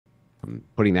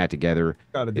putting that together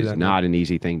Gotta do is that, man. not an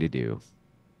easy thing to do.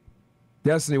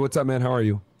 Destiny, what's up, man? How are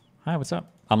you? Hi, what's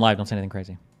up? I'm live. Don't say anything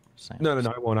crazy. Just saying. No, no,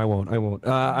 no. I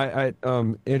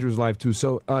won't. Andrew's live too.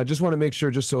 So, just want to make sure,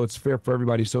 just so it's fair for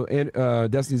everybody. So, and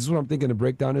Destiny, this is what I'm thinking the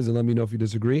breakdown is, and let me know if you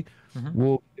disagree.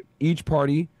 We'll give each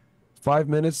party 5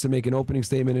 minutes to make an opening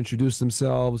statement, introduce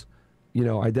themselves,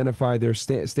 identify their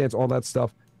stance, all that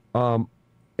stuff. And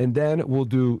then we'll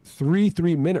do 3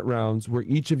 3-minute rounds where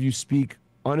each of you speak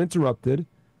uninterrupted,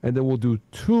 and then we'll do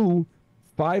 2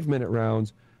 5-minute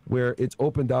rounds where it's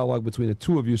open dialogue between the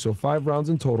two of you. So 5 rounds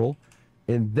in total,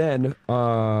 and then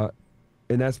and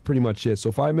that's pretty much it.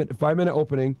 So 5 minute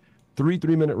opening, 3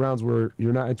 3-minute rounds where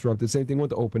you're not interrupted. Same thing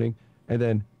with the opening, and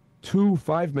then 2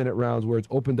 5-minute rounds where it's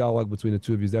open dialogue between the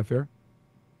two of you. Is that fair?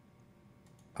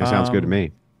 That sounds good to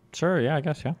me. Sure. Yeah, I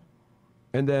guess. Yeah.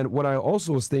 And then what I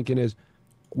also was thinking is,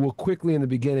 we'll quickly in the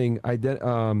beginning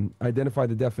identify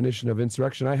the definition of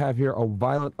insurrection. I have here a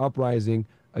violent uprising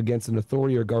against an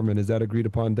authority or government. Is that agreed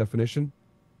upon definition?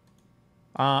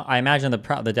 I imagine the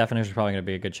definition is probably going to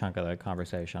be a good chunk of the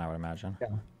conversation. I would imagine. Yeah.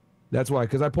 That's why,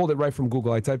 because I pulled it right from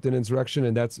Google. I typed in insurrection,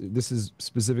 and this is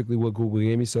specifically what Google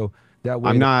gave me. So that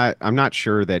way, I'm not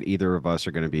sure that either of us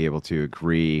are going to be able to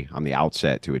agree on the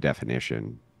outset to a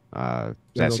definition. Does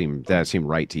that seem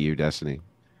right to you, Destiny?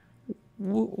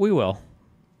 We will.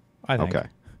 I think. Okay.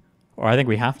 Or I think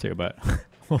we have to, but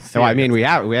we'll see. No, I mean we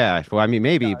have. Yeah. Well, I mean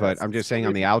maybe, but I'm just saying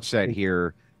on the outset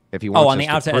here, if you want. Oh, on the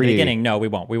outset at the beginning, no, we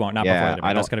won't. We won't. Not yeah,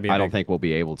 before. That's going to be. I don't think we'll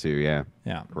be able to. Yeah.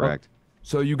 Yeah. Correct.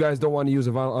 So you guys don't want to use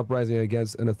a violent uprising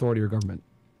against an authority or government?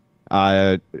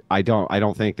 I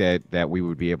don't think that we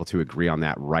would be able to agree on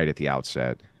that right at the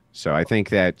outset. So I think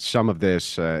that some of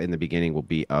this in the beginning will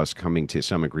be us coming to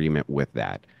some agreement with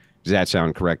that. Does that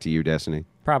sound correct to you, Destiny?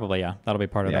 Probably, yeah. That'll be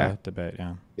part of the debate,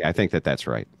 yeah. Yeah, I think that's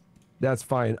right. That's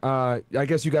fine. I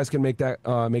guess you guys can make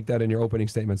that in your opening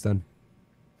statements then.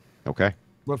 Okay.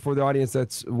 But for the audience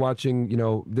that's watching,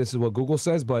 this is what Google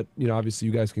says, but obviously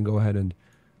you guys can go ahead and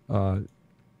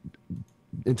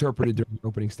interpret it during the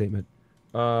opening statement.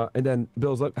 And then,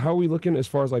 Bills, how are we looking as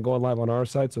far as like going live on our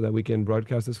side so that we can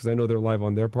broadcast this? Because I know they're live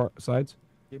on their sides.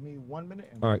 Give me 1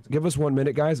 minute. All right, give us 1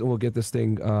 minute, guys, and we'll get this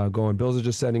thing going. Bills is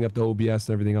just setting up the OBS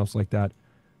and everything else like that.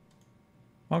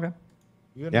 Okay.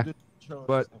 Yeah.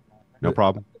 But no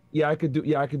problem. Yeah, I could do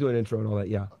an intro and all that.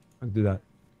 Yeah, I could do that.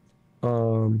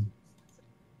 What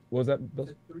was that, Bills?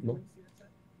 No?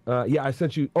 Yeah, I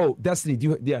sent you. Oh, Destiny,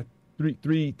 do you? Yeah,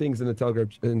 three things in the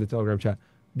Telegram chat.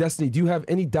 Destiny, do you have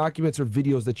any documents or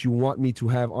videos that you want me to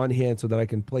have on hand so that I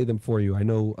can play them for you? I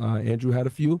know Andrew had a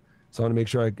few, so I want to make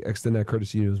sure I extend that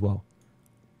courtesy to you as well.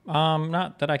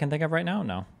 Not that I can think of right now,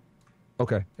 no.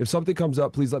 Okay. If something comes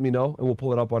up, please let me know, and we'll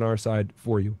pull it up on our side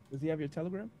for you. Does he have your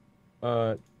Telegram?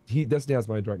 Destiny has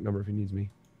my direct number if he needs me.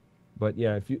 But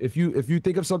yeah, if you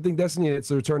think of something, Destiny, and it's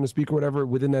a return to speak or whatever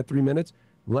within that 3 minutes,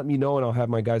 let me know, and I'll have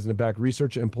my guys in the back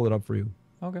research it and pull it up for you.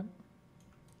 Okay.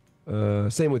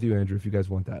 Same with you, Andrew, if you guys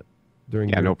want that.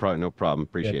 No problem.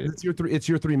 Appreciate it. It's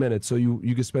your 3 minutes, so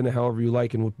you can spend it however you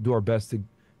like, and we'll do our best to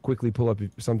quickly pull up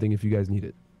something if you guys need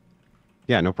it.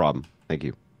 Yeah, no problem. Thank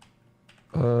you.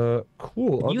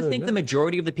 Cool. Do you think the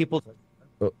majority of the people?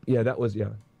 Yeah, that was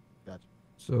Gotcha.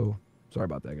 So sorry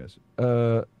about that, guys.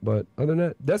 But other than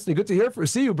that, Destiny, good to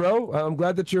see you, bro. I'm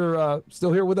glad that you're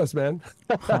still here with us, man.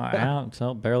 I'm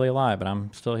still barely alive, but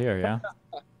I'm still here. Yeah.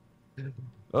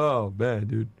 Oh man,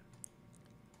 dude.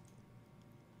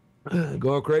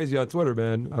 Going crazy on Twitter,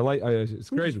 man. It's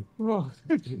crazy. Oh,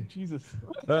 Jesus.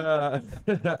 Oh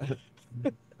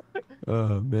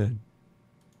man.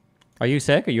 Are you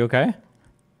sick? Are you okay?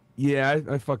 Yeah,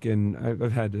 I've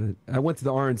had to. I went to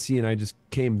the RNC and I just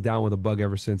came down with a bug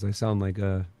ever since. I sound like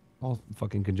all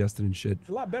fucking congested and shit. It's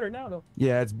a lot better now, though.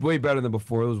 Yeah, it's way better than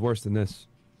before. It was worse than this.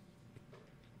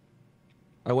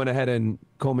 I went ahead and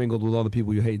commingled with all the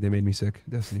people you hate. They made me sick.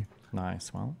 Destiny.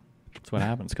 Nice. Well, that's what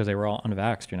happens because they were all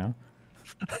unvaxxed, you know?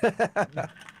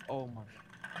 Oh,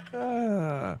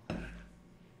 my.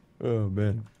 Oh,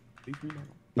 man.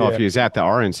 No, if you was at the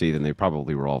RNC, then they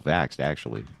probably were all vaxxed,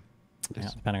 actually. Yeah,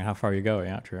 depending on how far you go.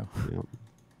 Yeah, true. Yep.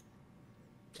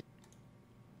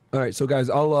 All right, so guys,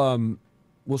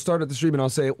 we'll start at the stream and I'll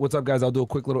say, "What's up, guys?" I'll do a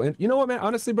quick little. You know what, man?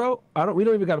 Honestly, bro, we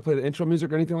don't even got to play the intro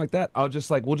music or anything like that. We'll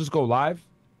just go live,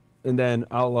 and then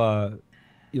I'll, you know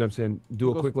what I'm saying,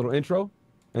 do a quick little intro,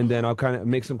 and then I'll kind of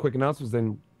make some quick announcements.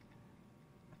 Then,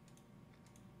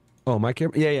 oh, my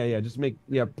camera, yeah. Just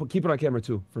keep it on camera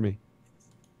too for me,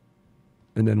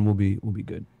 and then we'll be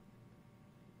good.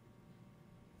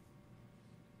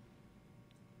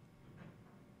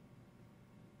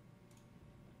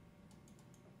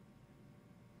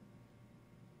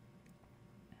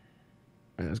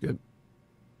 That's good.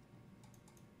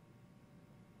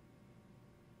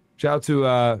 Shout out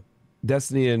to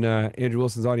Destiny and Andrew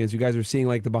Wilson's audience. You guys are seeing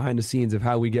like the behind the scenes of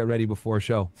how we get ready before a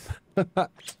show. Well,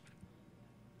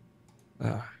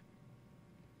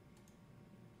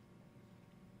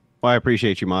 I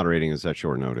appreciate you moderating in such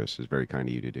short notice. It's very kind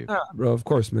of you to do. Bro, of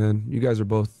course, man. You guys are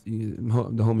both the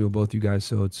homie with both you guys,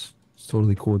 so it's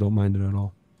totally cool. Don't mind it at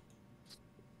all.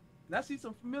 And I see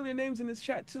some familiar names in this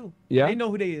chat too. Yeah? They know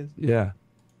who they is. Yeah.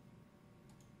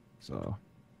 So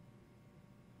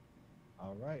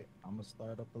All right, I'm gonna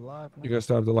start up the live. you're gonna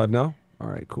start the live now? All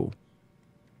right, cool.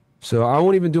 So I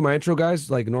won't even do my intro, guys.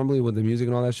 Like normally with the music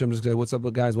and all that shit, I'm just gonna, what's up,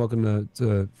 guys? Welcome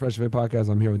to Fresh and Fit Podcast.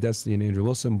 I'm here with Destiny and Andrew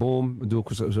Wilson. Boom. We'll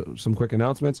do some quick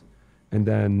announcements, and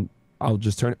then I'll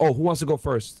just turn. Oh, who wants to go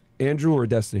first? Andrew or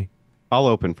Destiny? I'll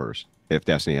open first if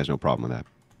Destiny has no problem with that.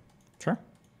 Sure.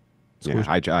 Yeah,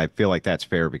 I feel like that's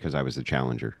fair because I was the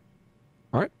challenger.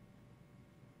 All right.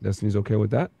 Destiny's okay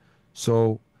with that.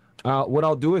 So what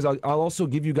I'll do is I'll also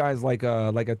give you guys like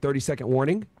a 30-second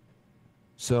warning.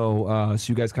 So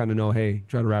so you guys kind of know, hey,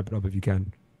 try to wrap it up if you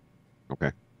can.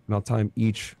 Okay. And I'll time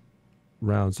each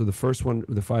round. So the first one,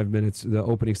 the 5 minutes, the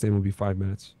opening statement will be 5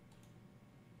 minutes.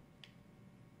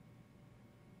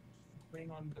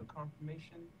 Waiting on the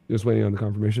confirmation. Just waiting on the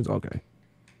confirmations? Okay.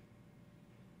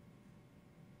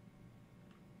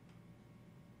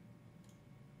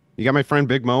 You got my friend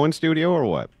Big Mo in studio or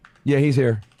what? Yeah, he's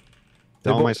here.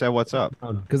 Tell him I said what's up.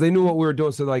 Because they knew what we were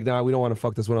doing, so like, nah, we don't want to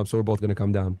fuck this one up, so we're both going to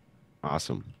come down.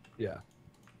 Awesome. Yeah.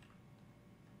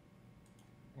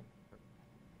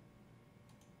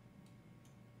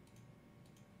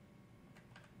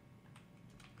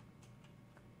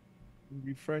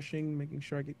 Refreshing, making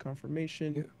sure I get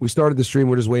confirmation. We started the stream.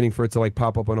 We're just waiting for it to like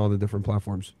pop up on all the different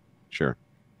platforms. Sure.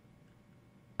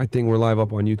 I think we're live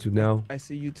up on YouTube now. I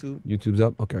see YouTube. YouTube's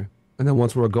up. Okay. And then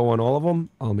once we're go on all of them,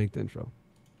 I'll make the intro.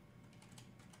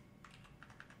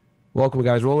 Welcome,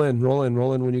 guys. Roll in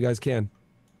when you guys can.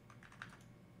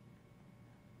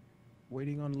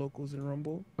 Waiting on locals in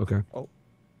Rumble. Okay. Oh,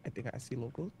 I think I see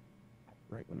locals.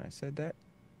 Right when I said that.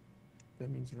 That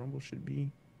means Rumble should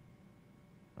be.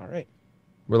 All right.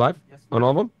 We're live on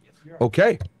all of them? Yes, we are.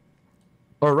 Okay.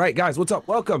 All right, guys. What's up?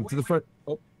 Welcome to the front.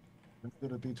 Oh, Let's do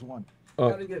the beach one.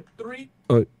 Gotta get 3,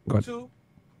 go ahead. 2,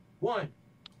 1.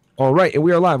 All right, and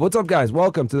we are live. What's up, guys?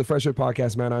 Welcome to the Fresh&Fit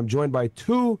Podcast, man. I'm joined by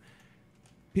two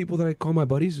people that I call my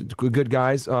buddies, good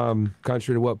guys,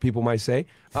 contrary to what people might say.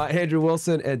 Andrew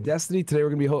Wilson and Destiny. Today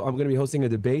I'm gonna be hosting a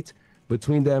debate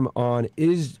between them on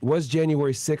was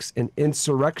January 6th an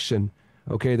insurrection?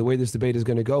 Okay, the way this debate is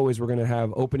gonna go is we're gonna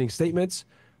have opening statements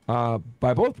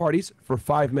by both parties for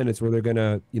 5 minutes, where they're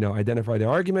gonna identify their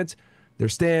arguments, their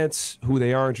stance, who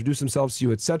they are, introduce themselves to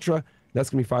you, etc. That's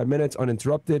gonna be 5 minutes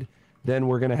uninterrupted. Then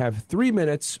we're gonna have 3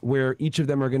 minutes where each of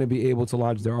them are gonna be able to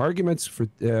lodge their arguments for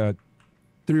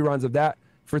 3 rounds of that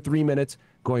for 3 minutes,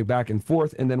 going back and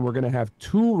forth. And then we're going to have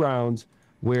 2 rounds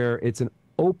where it's an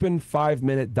open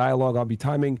 5-minute dialogue. I'll be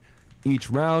timing each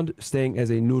round, staying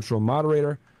as a neutral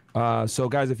moderator. So,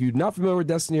 guys, if you're not familiar with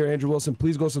Destiny or Andrew Wilson,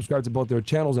 please go subscribe to both their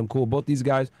channels. I'm cool with both these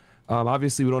guys.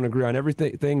 Obviously, we don't agree on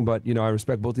everything, but, I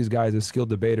respect both these guys as skilled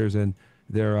debaters, and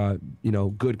they're,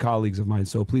 good colleagues of mine.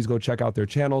 So please go check out their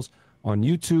channels on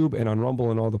YouTube and on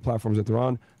Rumble and all the platforms that they're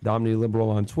on. Domini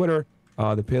Liberal on Twitter,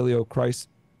 the Paleo Christ.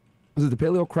 Was it the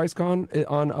Paleo Christ Con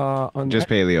on Just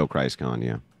X? Paleo Christcon,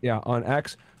 yeah. Yeah, on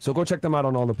X. So go check them out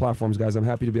on all the platforms, guys. I'm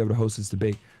happy to be able to host this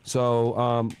debate. So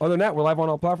other than that, we're live on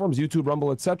all platforms, YouTube,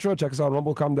 Rumble, etc. Check us out on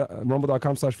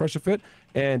rumble.com/freshandfit.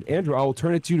 And Andrew, I will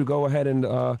turn it to you to go ahead and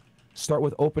start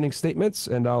with opening statements,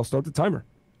 and I'll start the timer.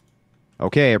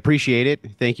 Okay, I appreciate it.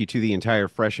 Thank you to the entire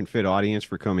Fresh and Fit audience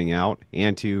for coming out,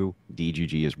 and to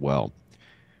DGG as well.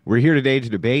 We're here today to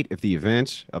debate if the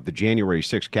events of the January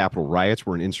 6th Capitol riots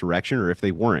were an insurrection or if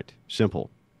they weren't. Simple.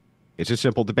 It's a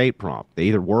simple debate prompt. They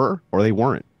either were or they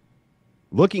weren't.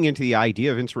 Looking into the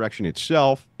idea of insurrection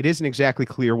itself, it isn't exactly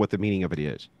clear what the meaning of it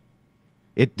is.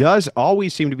 It does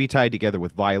always seem to be tied together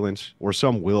with violence or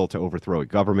some will to overthrow a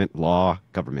government, law,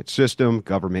 government system,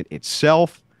 government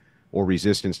itself, or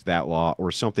resistance to that law,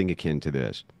 or something akin to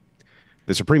this.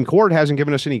 The Supreme Court hasn't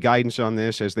given us any guidance on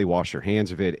this as they wash their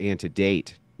hands of it, and to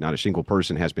date, not a single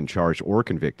person has been charged or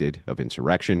convicted of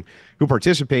insurrection who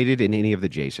participated in any of the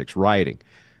J6 rioting.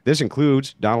 This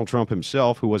includes Donald Trump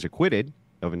himself, who was acquitted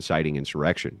of inciting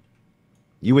insurrection.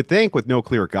 You would think, with no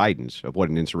clear guidance of what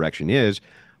an insurrection is,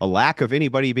 a lack of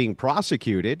anybody being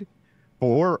prosecuted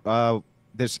for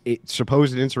this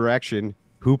supposed insurrection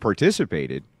who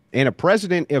participated, and a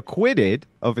president acquitted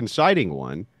of inciting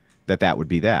one, that would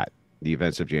be that. The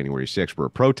events of January 6th were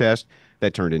a protest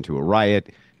that turned into a riot.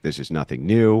 This is nothing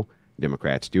new.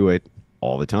 Democrats do it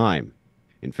all the time.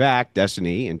 In fact,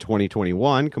 Destiny in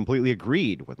 2021 completely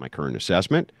agreed with my current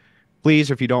assessment.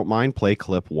 Please, if you don't mind, play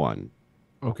clip 1.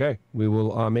 Okay, we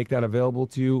will make that available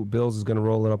to you. Bills is going to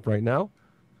roll it up right now.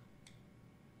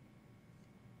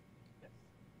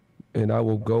 And I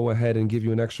will go ahead and give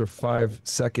you an extra 5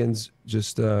 seconds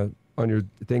just on your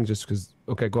thing, just because.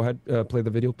 Okay, go ahead. Play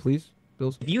the video, please.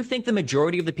 Bills. If you think the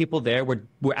majority of the people there were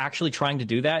actually trying to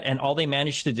do that, and all they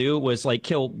managed to do was like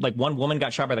kill, like one woman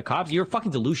got shot by the cops, you're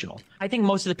fucking delusional. I think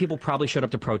most of the people probably showed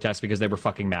up to protest because they were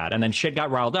fucking mad, and then shit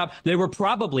got riled up. There were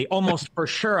probably, almost for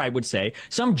sure, I would say,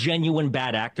 some genuine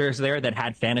bad actors there that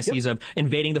had fantasies of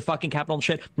invading the fucking Capitol and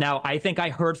shit. Now, I think I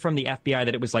heard from the FBI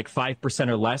that it was like 5%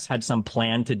 or less had some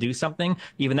plan to do something.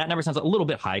 Even that number sounds a little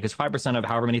bit high, because 5% of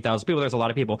however many thousand people, there's a lot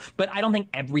of people. But I don't think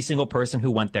every single person who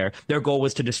went there, their goal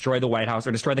was to destroy the White House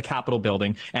or destroy the Capitol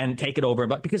building and take it over.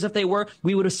 But because if they were,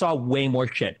 we would have saw way more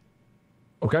shit.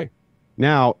 Okay.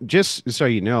 Now, just so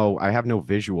you know, I have no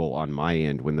visual on my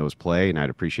end when those play, and I'd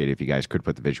appreciate it if you guys could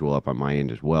put the visual up on my end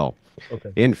as well.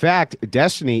 Okay. In fact,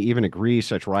 Destiny even agrees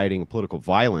such rioting and political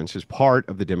violence is part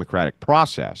of the democratic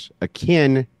process,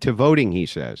 akin to voting, he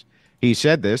says. He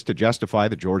said this to justify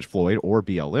the George Floyd or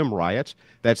BLM riots,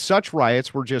 that such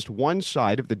riots were just one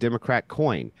side of the Democrat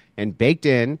coin and baked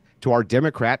in to our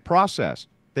Democrat process.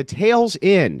 The tail's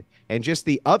in and just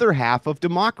the other half of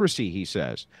democracy, he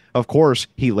says. Of course,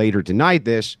 he later denied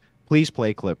this. Please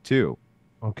play clip 2.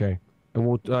 Okay. And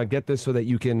we'll get this so that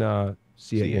you can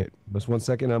see it. Just 1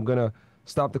 second. I'm going to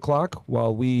stop the clock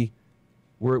while we're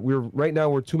right now,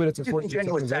 we're 2 minutes and 40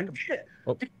 seconds in.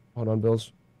 Oh, hold on,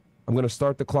 Bills. I'm going to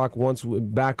start the clock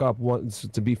back up once,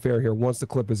 to be fair here, once the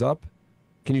clip is up.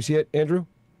 Can you see it, Andrew?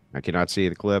 I cannot see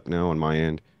the clip, no, on my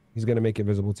end. He's going to make it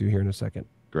visible to you here in a second.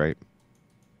 Great.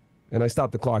 And I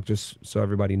stopped the clock just so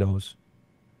everybody knows.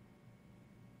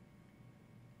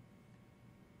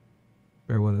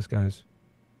 Bear with us, guys.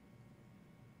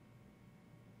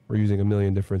 We're using a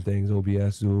million different things,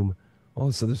 OBS, Zoom, all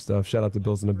this other stuff. Shout out to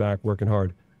Bills in the back, working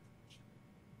hard.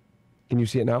 Can you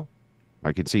see it now?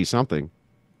 I can see something.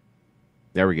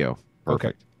 There we go. Perfect.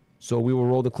 Okay. So we will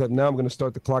roll the clip now. I'm going to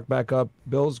start the clock back up.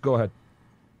 Bills, go ahead.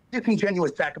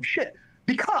 Disingenuous sack of shit.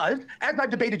 Because, as I've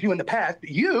debated you in the past,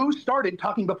 you started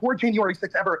talking before January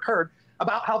 6th ever occurred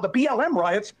about how the BLM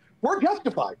riots were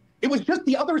justified. It was just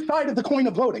the other side of the coin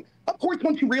of voting. Of course,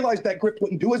 once you realized that grip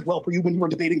wouldn't do as well for you when you were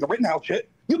debating the Rittenhouse shit,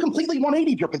 you completely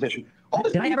 180'd your position.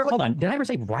 Did I ever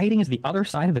say writing is the other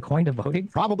side of the coin of voting?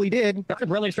 Probably did. That's a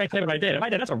really strange statement if I did. If I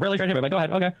did, that's a really strange statement. But go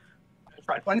ahead. Okay.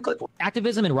 Try to find a clip.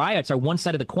 Activism and riots are one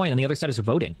side of the coin and the other side is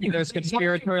voting. There's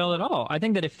conspiratorial at all. I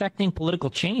think that affecting political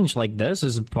change like this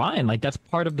is fine. Like that's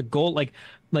part of the goal.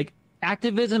 Like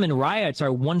activism and riots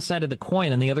are one side of the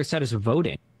coin and the other side is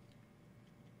voting.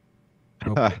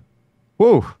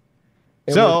 Woo.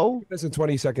 And So, this is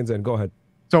 20 seconds in. Go ahead.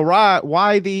 So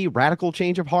why the radical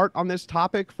change of heart on this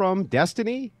topic from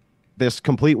Destiny? This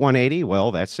complete 180?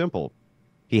 Well, that's simple.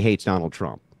 He hates Donald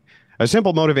Trump. A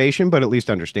simple motivation, but at least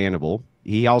understandable.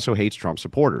 He also hates Trump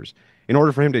supporters. In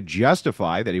order for him to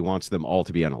justify that he wants them all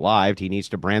to be unalived, he needs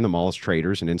to brand them all as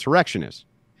traitors and insurrectionists.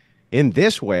 In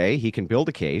this way, he can build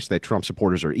a case that Trump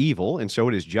supporters are evil, and so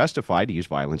it is justified to use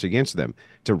violence against them.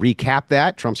 To recap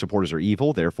that, Trump supporters are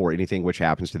evil, therefore anything which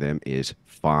happens to them is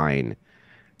fine.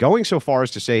 Going so far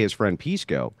as to say his friend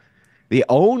Pisco, the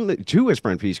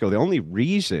only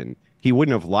reason he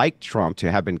wouldn't have liked Trump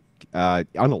to have been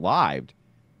unalived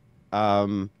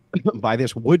by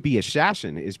this would-be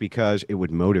assassin is because it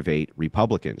would motivate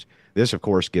Republicans. This, of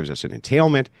course, gives us an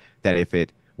entailment that if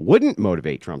it wouldn't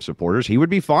motivate Trump supporters, he would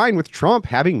be fine with Trump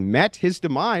having met his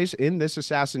demise in this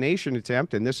assassination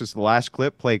attempt. And this is the last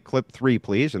clip. Play clip 3,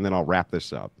 please, and then I'll wrap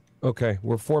this up. Okay,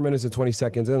 we're 4 minutes and 20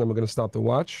 seconds in. I'm going to stop the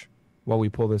watch while we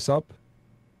pull this up.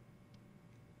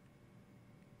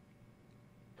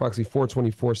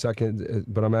 Approximately 4:24 seconds,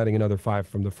 but I'm adding another 5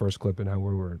 from the first clip and how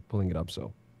we're pulling it up.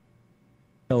 So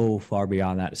far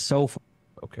beyond that. So far.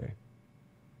 Okay.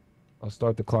 I'll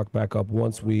start the clock back up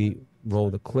once we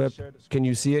roll the clip. Can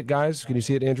you see it, guys? Can you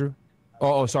see it, Andrew?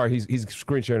 Oh, sorry. He's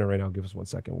screen sharing it right now. Give us 1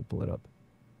 second. We'll pull it up.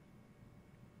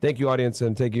 Thank you, audience,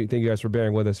 and thank you guys for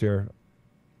bearing with us here.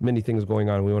 Many things going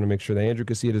on. We want to make sure that Andrew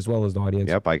can see it as well as the audience.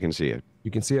 Yep, I can see it.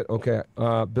 You can see it? Okay.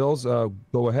 Bills,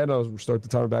 go ahead. I'll start the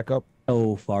timer back up.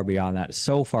 So far beyond that.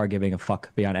 So far giving a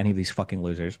fuck beyond any of these fucking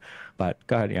losers. But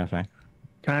go ahead. Yeah, fine.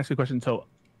 Can I ask you a question? So,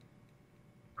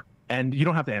 and you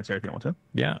don't have to answer if you don't want to.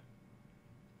 Yeah.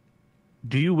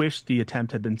 Do you wish the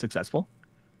attempt had been successful?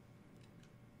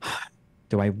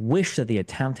 Do I wish that the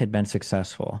attempt had been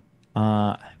successful?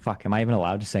 Fuck, am I even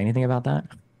allowed to say anything about that?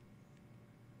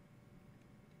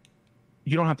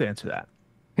 You don't have to answer that.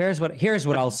 Here's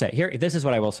what I'll say. This is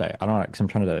what I will say. I don't know, because I'm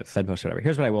trying to Fed post or whatever.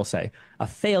 Here's what I will say. A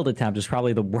failed attempt is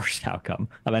probably the worst outcome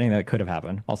of anything that could have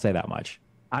happened. I'll say that much.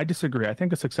 I disagree. I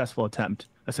think a successful attempt,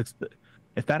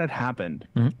 if that had happened.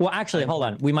 Well, actually, hold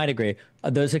on. We might agree.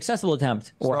 The successful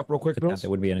attempt, or Stop real quick, Bills. it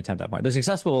would be an attempt at that point. The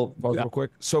successful, Pause real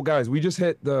quick. So, guys, we just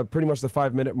hit pretty much the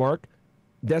 5-minute mark.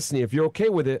 Destiny, if you're okay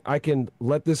with it, I can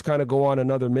let this kind of go on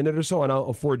another minute or so, and I'll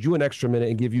afford you an extra minute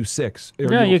and give you 6.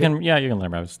 Yeah, you can. Yeah, you can learn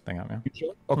this thing out. Yeah. You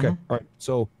sure? Okay. All right.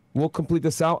 So we'll complete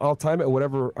this out. I'll time it.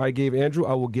 Whatever I gave Andrew,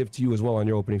 I will give to you as well on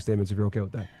your opening statements if you're okay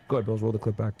with that. Go ahead, Bills. Roll the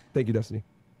clip back. Thank you, Destiny.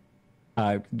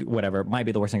 Whatever might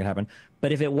be the worst thing that happened,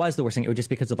 but if it was the worst thing, it would just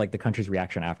because of like the country's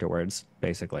reaction afterwards,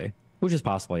 basically, which is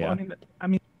possible. Yeah. Well, I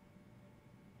mean,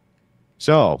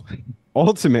 So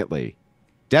ultimately,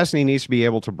 Destiny needs to be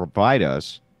able to provide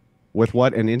us with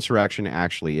what an insurrection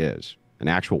actually is, an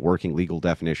actual working legal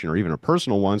definition, or even a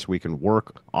personal one, so we can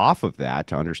work off of that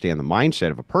to understand the mindset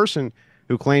of a person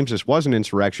who claims this was an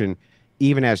insurrection,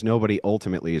 even as nobody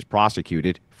ultimately is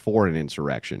prosecuted for an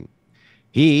insurrection.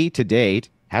 He, to date,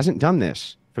 hasn't done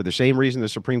this for the same reason the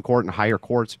Supreme Court and higher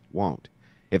courts won't.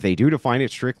 If they do define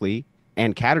it strictly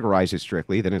and categorize it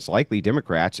strictly, then it's likely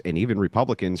Democrats and even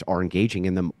Republicans are engaging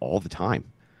in them all the time.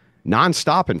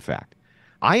 Nonstop, in fact.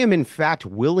 I am, in fact,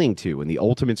 willing to, in the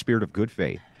ultimate spirit of good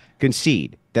faith,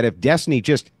 concede that if Destiny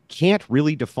just can't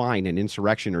really define an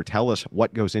insurrection or tell us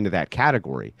what goes into that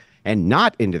category and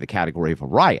not into the category of a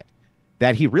riot,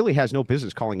 that he really has no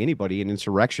business calling anybody an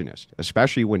insurrectionist,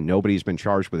 especially when nobody's been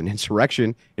charged with an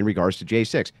insurrection in regards to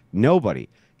J6. Nobody,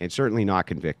 and certainly not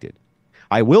convicted.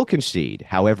 I will concede,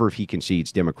 however, if he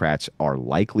concedes Democrats are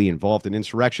likely involved in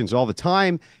insurrections all the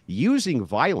time, using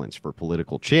violence for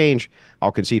political change,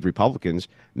 I'll concede Republicans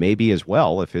may be as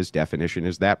well if his definition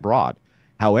is that broad.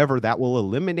 However, that will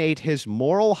eliminate his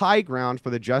moral high ground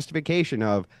for the justification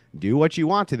of do what you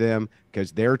want to them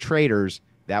because they're traitors.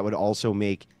 That would also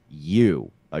make you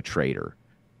a traitor.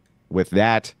 With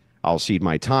that, I'll cede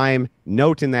my time.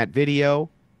 Note in that video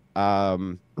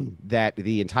that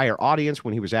the entire audience,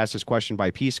 when he was asked this question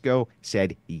by Pisco,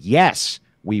 said, yes,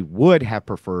 we would have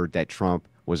preferred that Trump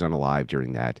was unalive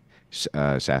during that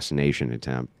assassination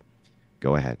attempt.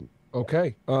 Go ahead.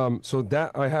 Okay. So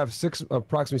that I have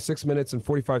approximately 6 minutes and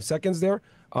 45 seconds there.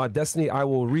 Destiny, I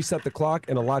will reset the clock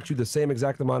and allot you the same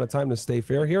exact amount of time to stay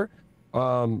fair here.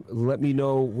 Let me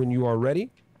know when you are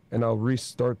ready, and I'll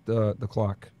restart the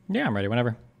clock. Yeah, I'm ready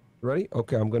whenever. Ready?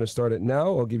 Okay, I'm going to start it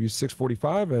now. I'll give you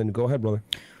 6:45, and go ahead, brother.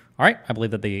 All right. I believe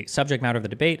that the subject matter of the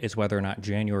debate is whether or not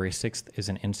January 6th is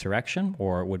an insurrection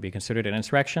or would be considered an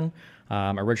insurrection.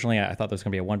 Originally, I thought there was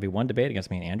going to be a 1v1 debate against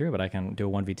me and Andrew, but I can do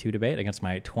a 1v2 debate against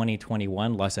my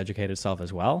 2021 less educated self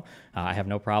as well. I have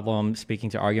no problem speaking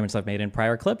to arguments I've made in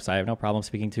prior clips. I have no problem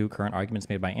speaking to current arguments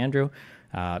made by Andrew.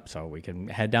 So we can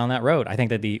head down that road. I think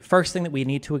that the first thing that we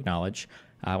need to acknowledge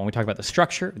when we talk about the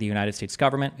structure of the United States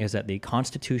government is that the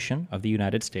Constitution of the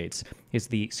United States is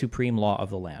the supreme law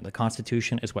of the land. The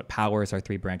Constitution is what powers our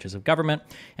 3 branches of government,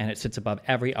 and it sits above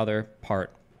every other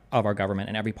part of our government,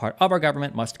 and every part of our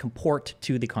government must comport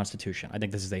to the Constitution. I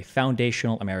think this is a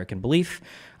foundational American belief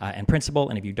and principle,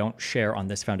 and if you don't share on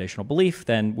this foundational belief,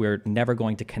 then we're never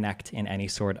going to connect in any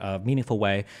sort of meaningful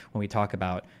way when we talk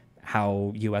about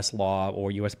how U.S. law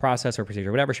or U.S. process or procedure,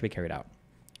 whatever, should be carried out.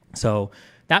 So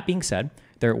that being said,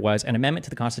 there was an amendment to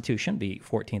the Constitution, the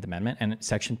 14th Amendment, and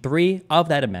Section 3 of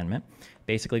that amendment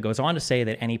basically goes on to say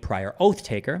that any prior oath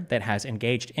taker that has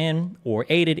engaged in or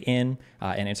aided in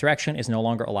an insurrection is no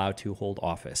longer allowed to hold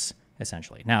office,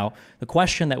 essentially. Now, the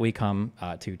question that we come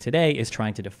to today is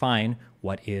trying to define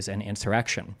what is an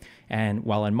insurrection. And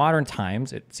while in modern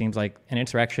times, it seems like an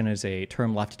insurrection is a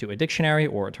term left to a dictionary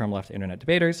or a term left to internet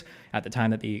debaters, at the time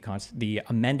that the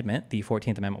amendment, the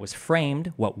 14th Amendment, was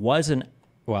framed, what was an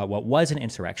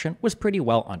insurrection was pretty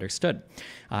well understood.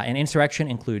 An insurrection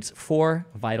includes 4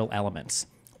 vital elements.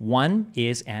 One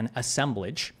is an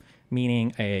assemblage,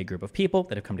 meaning a group of people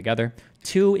that have come together.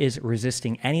 2 is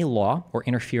resisting any law or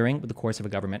interfering with the course of a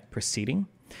government proceeding.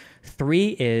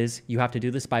 3 is you have to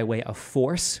do this by way of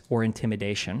force or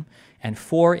intimidation. And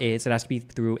 4 is it has to be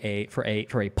through for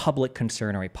a public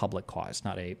concern or a public cause,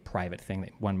 not a private thing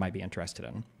that one might be interested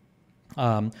in.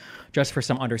 Just for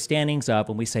some understandings of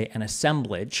when we say an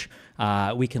assemblage,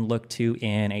 we can look to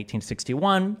in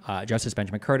 1861, Justice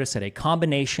Benjamin Curtis said a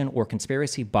combination or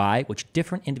conspiracy by which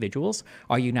different individuals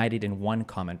are united in one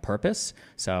common purpose.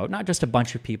 So not just a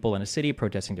bunch of people in a city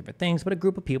protesting different things, but a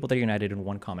group of people that are united in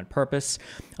one common purpose.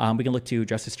 We can look to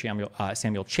Justice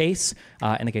Samuel Chase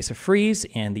in the case of Fries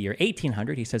in the year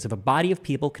 1800. He says, if a body of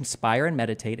people conspire and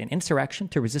meditate an insurrection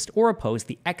to resist or oppose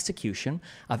the execution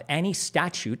of any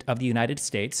statute of the United United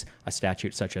States a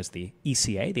statute such as the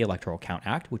ECA, the Electoral Count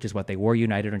Act, which is what they were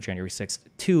united on January 6th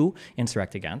to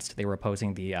insurrect against. They were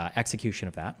opposing the execution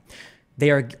of that. They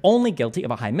are only guilty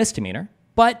of a high misdemeanor,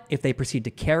 but if they proceed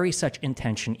to carry such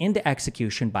intention into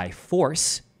execution by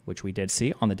force, which we did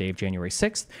see on the day of January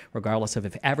 6th, regardless of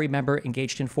if every member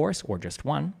engaged in force or just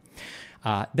one,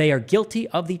 they are guilty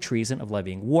of the treason of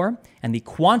levying war, and the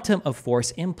quantum of force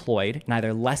employed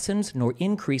neither lessens nor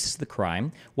increases the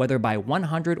crime, whether by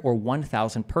 100 or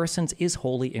 1,000 persons is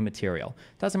wholly immaterial.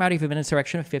 Doesn't matter if you have an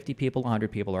insurrection of 50 people,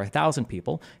 100 people, or 1,000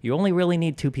 people. You only really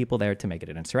need 2 people there to make it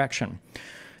an insurrection.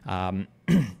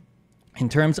 In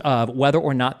terms of whether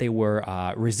or not they were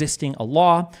resisting a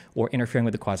law or interfering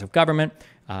with the cause of government,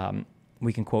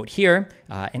 we can quote here,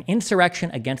 an insurrection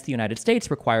against the United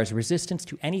States requires resistance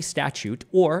to any statute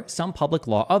or some public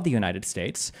law of the United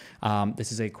States.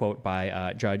 This is a quote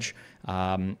by Judge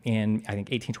in, I think,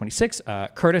 1826.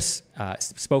 Curtis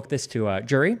spoke this to a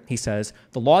jury. He says,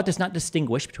 the law does not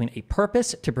distinguish between a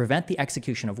purpose to prevent the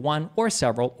execution of one or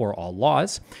several or all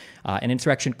laws. An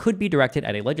insurrection could be directed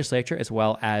at a legislature as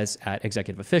well as at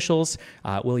executive officials.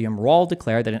 William Rawle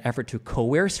declared that an effort to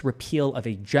coerce repeal of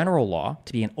a general law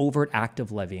to be an overt act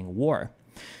of levying war.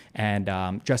 And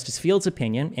Justice Field's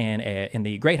opinion in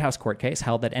the Great House Court case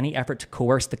held that any effort to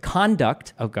coerce the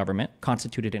conduct of government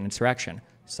constituted an insurrection,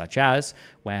 such as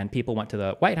when people went to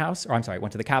the White House, or I'm sorry,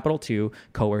 went to the Capitol to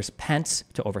coerce Pence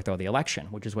to overthrow the election,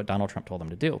 which is what Donald Trump told them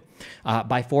to do.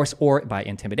 By force or by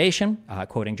intimidation,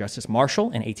 quoting Justice Marshall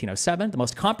in 1807, the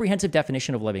most comprehensive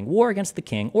definition of levying war against the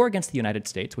king or against the United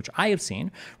States, which I have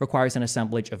seen, requires an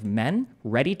assemblage of men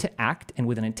ready to act and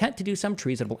with an intent to do some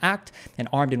treasonable act and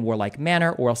armed in warlike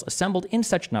manner, or else assembled in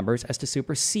such numbers as to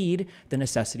supersede the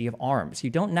necessity of arms. You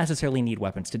don't necessarily need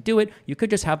weapons to do it. You could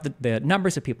just have the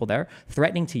numbers of people there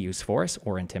threatening to use force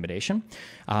or intimidation.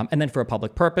 And then for a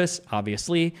public purpose,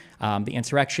 obviously, the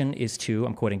insurrection is to,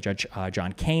 I'm quoting Judge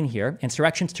John Kane here,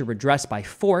 insurrections to redress by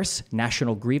force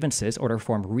national grievances or to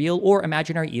reform real or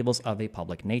imaginary evils of a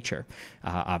public nature.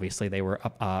 Obviously, they were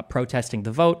protesting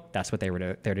the vote. That's what they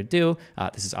were there to do.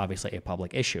 This is obviously a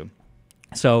public issue.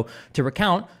 So to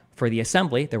recount, for the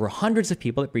assembly, there were hundreds of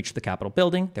people that breached the Capitol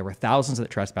building. There were thousands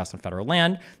that trespassed on federal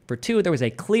land. For 2, there was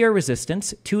a clear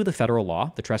resistance to the federal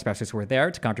law. The trespassers were there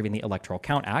to contravene the Electoral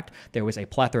Count Act. There was a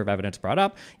plethora of evidence brought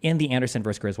up in the Anderson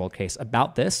versus Griswold case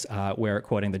about this, where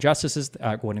quoting the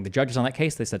judges on that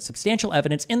case, they said substantial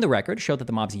evidence in the record showed that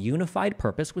the mob's unified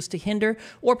purpose was to hinder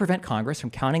or prevent Congress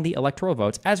from counting the electoral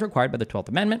votes as required by the 12th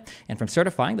Amendment and from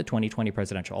certifying the 2020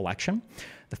 presidential election.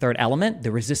 The third element,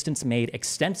 the resistance made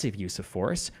extensive use of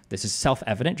force. This is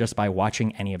self-evident just by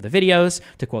watching any of the videos.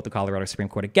 To quote the Colorado Supreme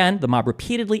Court again, the mob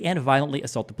repeatedly and violently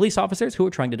assaulted police officers who were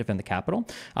trying to defend the Capitol.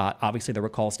 Obviously, there were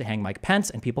calls to hang Mike Pence,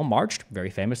 and people marched, very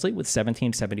famously, with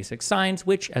 1776 signs,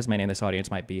 which, as many in this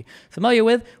audience might be familiar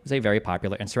with, was a very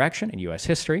popular insurrection in U.S.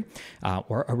 history,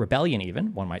 or a rebellion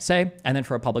even, one might say. And then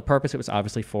for a public purpose, it was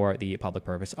obviously for the public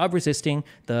purpose of resisting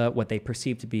what they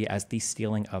perceived to be as the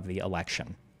stealing of the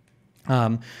election.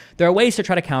 There are ways to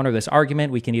try to counter this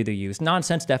argument. We can either use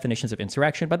nonsense definitions of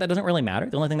insurrection, but that doesn't really matter.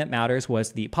 The only thing that matters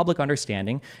was the public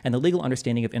understanding and the legal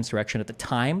understanding of insurrection at the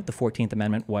time the 14th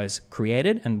Amendment was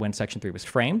created and when Section 3 was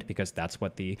framed, because that's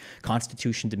what the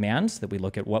Constitution demands, that we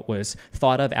look at what was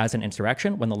thought of as an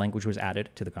insurrection when the language was added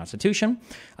to the Constitution.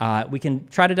 We can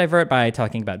try to divert by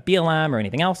talking about BLM or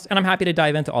anything else, and I'm happy to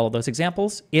dive into all of those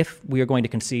examples if we are going to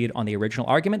concede on the original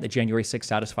argument that January 6th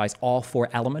satisfies all 4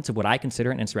 elements of what I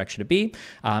consider an insurrection to be.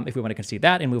 If we want to concede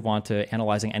that and move on to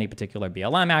analyzing any particular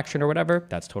BLM action or whatever,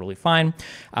 that's totally fine.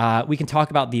 We can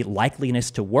talk about the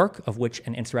likeliness to work, of which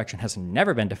an insurrection has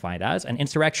never been defined as. An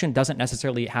insurrection doesn't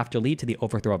necessarily have to lead to the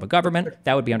overthrow of a government.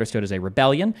 That would be understood as a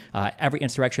rebellion. Every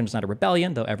insurrection is not a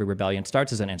rebellion, though every rebellion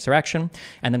starts as an insurrection.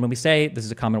 And then when we say, this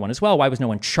is a common one as well, why was no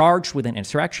one charged with an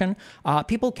insurrection?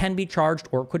 People can be charged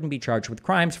or couldn't be charged with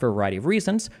crimes for a variety of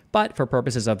reasons, but for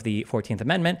purposes of the 14th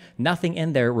Amendment, nothing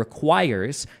in there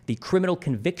requires the criminal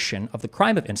conviction of the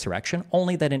crime of insurrection,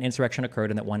 only that an insurrection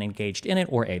occurred and that one engaged in it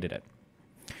or aided it.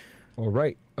 All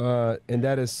right. And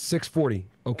that is 6:40.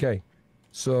 Okay.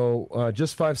 So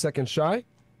just 5 seconds shy.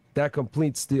 That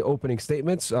completes the opening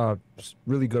statements.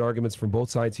 Really good arguments from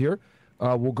both sides here.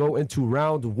 We'll go into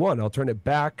round 1. I'll turn it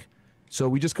back. So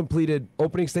we just completed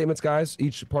opening statements, guys.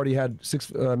 Each party had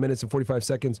 6 minutes and 45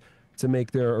 seconds to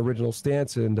make their original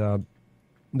stance and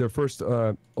their first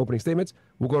opening statements.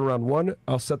 We'll go to round 1.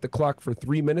 I'll set the clock for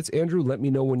 3 minutes. Andrew, let me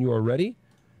know when you are ready.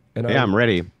 And yeah, I'm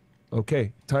ready.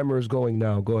 Okay, timer is going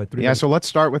now. Go ahead. 3 minutes. So let's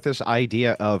start with this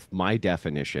idea of my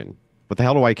definition. What the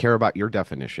hell do I care about your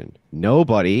definition?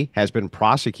 Nobody has been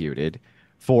prosecuted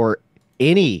for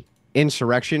any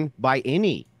insurrection by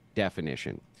any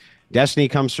definition. Destiny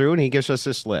comes through and he gives us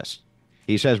this list.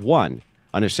 He says, 1,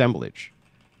 an assemblage.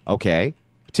 Okay.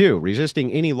 2,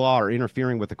 resisting any law or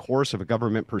interfering with the course of a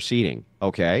government proceeding.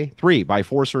 Okay. 3, by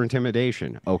force or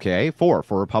intimidation. Okay. 4,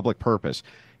 for a public purpose.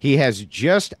 He has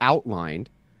just outlined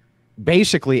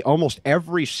basically almost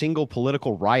every single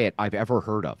political riot I've ever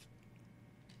heard of.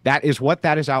 That is what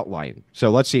that is outlined. So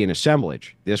let's see, an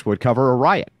assemblage. This would cover a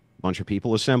riot, a bunch of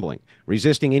people assembling.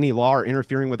 Resisting any law or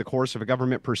interfering with the course of a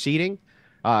government proceeding.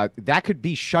 That could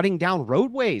be shutting down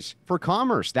roadways for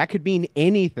commerce. That could mean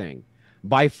anything.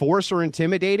 By force or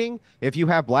intimidating, if you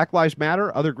have Black Lives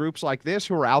Matter, other groups like this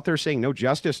who are out there saying no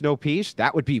justice, no peace,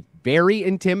 that would be very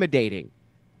intimidating.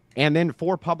 And then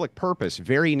for public purpose,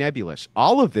 very nebulous.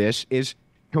 All of this is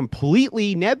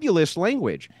completely nebulous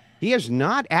language. He has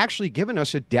not actually given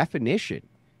us a definition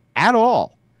at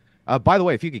all. By the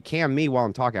way, if you could cam me while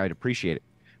I'm talking, I'd appreciate it.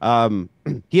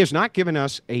 He has not given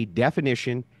us a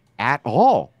definition at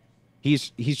all. He's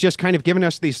just kind of given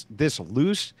us this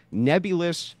loose,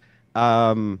 nebulous,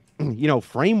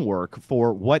 framework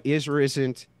for what is or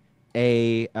isn't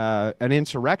an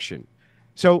insurrection.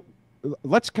 So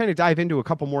let's kind of dive into a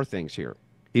couple more things here.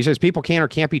 He says people can or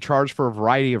can't be charged for a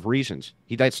variety of reasons.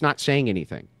 That's not saying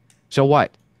anything. So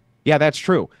what? Yeah, that's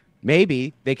true.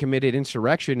 Maybe they committed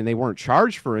insurrection and they weren't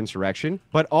charged for insurrection,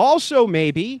 but also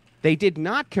maybe they did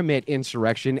not commit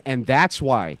insurrection and that's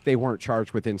why they weren't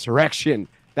charged with insurrection.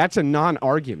 That's a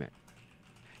non-argument.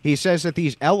 He says that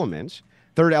these elements,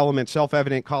 third element,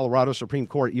 self-evident, Colorado Supreme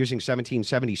Court using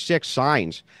 1776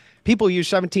 signs. People use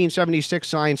 1776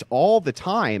 signs all the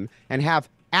time and have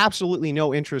absolutely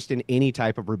no interest in any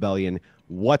type of rebellion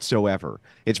whatsoever.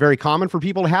 It's very common for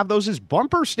people to have those as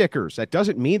bumper stickers. That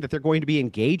doesn't mean that they're going to be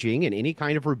engaging in any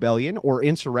kind of rebellion or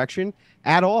insurrection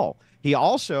at all. He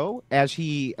also, as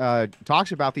he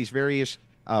talks about these various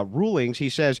rulings, he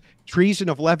says treason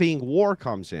of levying war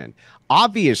comes in.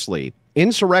 Obviously,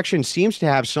 insurrection seems to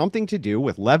have something to do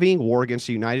with levying war against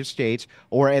the United States,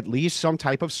 or at least some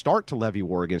type of start to levy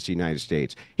war against the United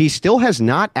States. He still has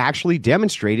not actually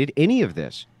demonstrated any of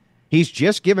this. He's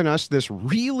just given us this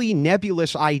really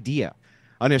nebulous idea.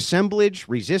 An assemblage,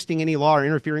 resisting any law or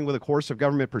interfering with a course of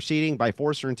government proceeding by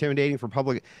force or intimidating for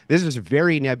public. This is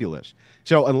very nebulous.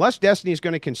 So unless Destiny is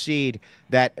going to concede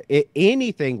that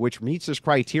anything which meets this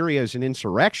criteria is an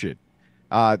insurrection,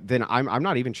 then I'm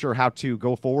not even sure how to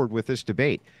go forward with this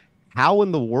debate. How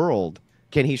in the world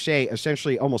can he say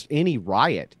essentially almost any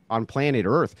riot on planet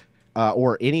Earth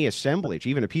or any assemblage,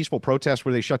 even a peaceful protest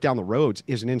where they shut down the roads,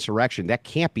 is an insurrection? That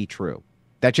can't be true.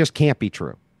 That just can't be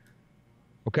true.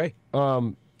 Okay.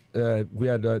 We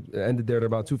had ended there at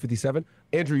about 2:57.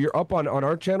 Andrew, you're up on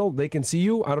our channel. They can see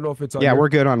you. I don't know if it's on Yeah, we're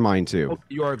good on mine too. Oh,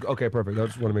 you are okay, perfect. I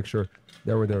just want to make sure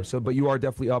that we're there. So, but you are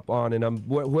definitely up on, and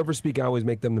whoever's speaking, I always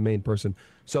make them the main person.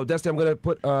 So, Destiny, I'm gonna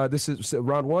put this is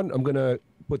round 1. I'm gonna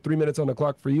put 3 minutes on the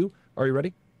clock for you. Are you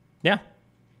ready? Yeah.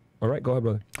 All right, go ahead,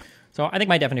 brother. So I think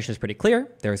my definition is pretty clear.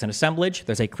 There is an assemblage.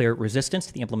 There's a clear resistance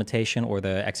to the implementation or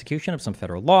the execution of some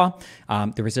federal law.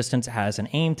 The resistance has an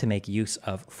aim to make use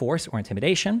of force or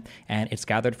intimidation, and it's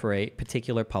gathered for a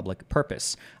particular public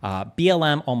purpose.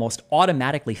 BLM almost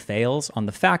automatically fails on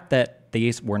the fact that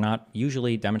these were not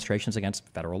usually demonstrations against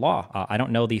federal law. I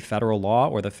don't know the federal law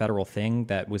or the federal thing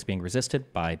that was being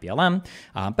resisted by BLM.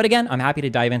 But again, I'm happy to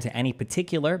dive into any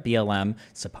particular BLM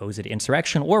supposed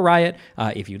insurrection or riot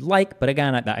if you'd like. But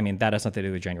again, I mean, that has nothing to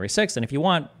do with January 6th. And if you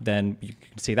want, then you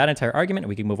can see that entire argument and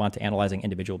we can move on to analyzing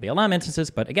individual BLM instances.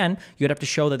 But again, you'd have to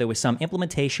show that there was some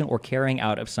implementation or carrying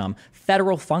out of some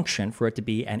federal function for it to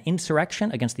be an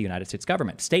insurrection against the United States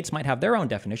government. States might have their own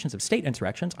definitions of state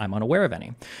insurrections. I'm unaware of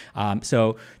any.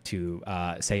 So to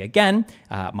say again,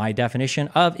 my definition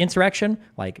of insurrection,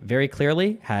 like very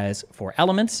clearly has 4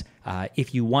 elements.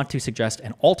 If you want to suggest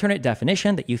an alternate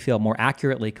definition that you feel more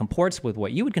accurately comports with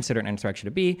what you would consider an insurrection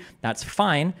to be, that's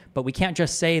fine. But we can't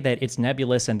just say that it's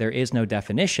nebulous and there is no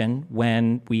definition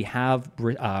when we have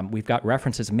we've got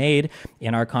references made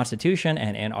in our Constitution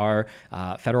and in our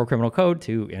federal criminal code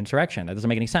to insurrection. That doesn't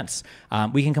make any sense.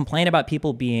 We can complain about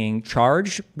people being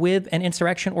charged with an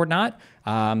insurrection or not,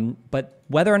 but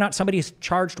whether or not somebody is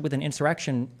charged with an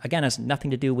insurrection, again, has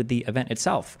nothing to do with the event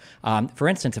itself. For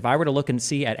instance, if I were to look and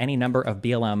see at any number of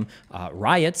BLM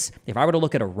riots, if I were to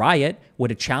look at a riot,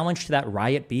 would a challenge to that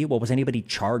riot be, well, was anybody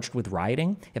charged with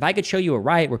rioting? If I could show you a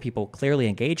riot where people clearly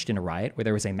engaged in a riot, where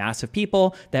there was a mass of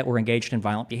people that were engaged in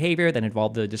violent behavior that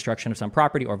involved the destruction of some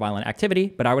property or violent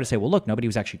activity, but I were to say, well, look, nobody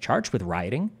was actually charged with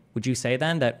rioting, Would you say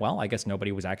then that, well, I guess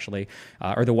nobody was actually,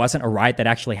 or there wasn't a riot that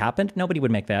actually happened? Nobody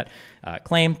would make that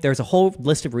claim. There's a whole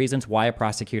list of reasons why a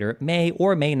prosecutor may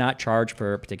or may not charge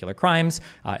for particular crimes.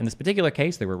 In this particular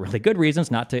case, there were really good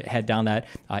reasons not to head down that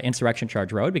insurrection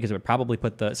charge road, because it would probably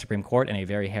put the Supreme Court in a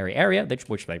very hairy area,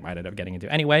 which they might end up getting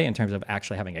into anyway, in terms of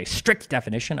actually having a strict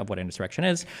definition of what an insurrection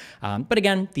is. But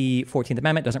again, the 14th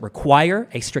Amendment doesn't require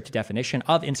a strict definition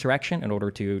of insurrection in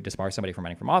order to disbar somebody from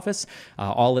running from office.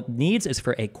 All it needs is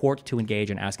for a court to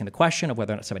engage in asking the question of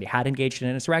whether or not somebody had engaged in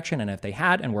an insurrection, and if they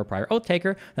had and were a prior oath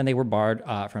taker, then they were barred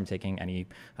from taking any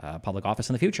public office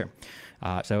in the future.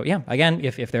 So yeah, again,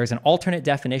 if there's an alternate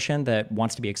definition that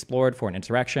wants to be explored for an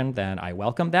insurrection, then I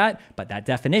welcome that. But that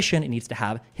definition, it needs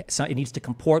to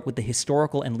comport with the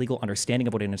historical and legal understanding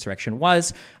of what an insurrection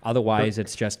was. Otherwise,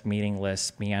 it's just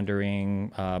meaningless,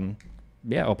 meandering,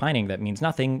 opining that means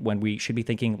nothing, when we should be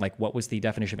thinking, like, what was the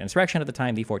definition of insurrection at the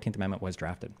time the 14th Amendment was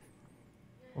drafted?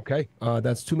 Okay,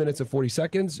 that's 2 minutes and 40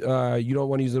 seconds. You don't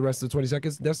want to use the rest of the 20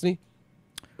 seconds, Destiny?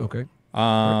 Okay.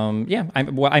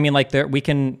 Yeah, we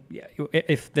can,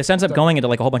 if this ends up going into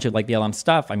like a whole bunch of like BLM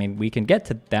stuff, I mean, we can get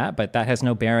to that, but that has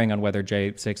no bearing on whether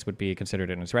J6 would be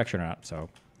considered an insurrection or not. So,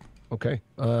 okay.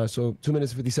 So 2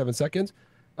 minutes and 57 seconds.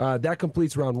 That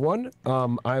completes round one.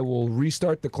 I will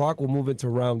restart the clock. We'll move into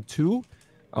round two.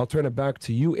 I'll turn it back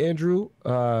to you, Andrew.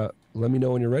 Let me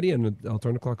know when you're ready, and I'll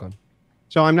turn the clock on.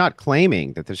 So I'm not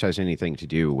claiming that this has anything to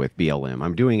do with BLM.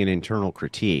 I'm doing an internal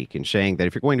critique and saying that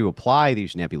if you're going to apply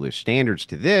these nebulous standards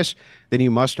to this, then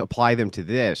you must apply them to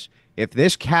this. If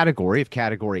this category, if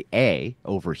category A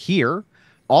over here,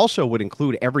 also would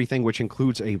include everything which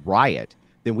includes a riot,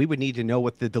 then we would need to know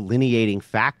what the delineating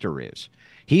factor is.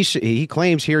 He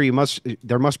claims here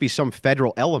there must be some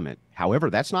federal element. However,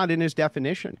 that's not in his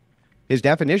definition. His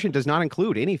definition does not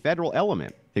include any federal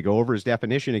element. To go over his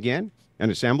definition again, an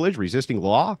assemblage resisting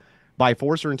law by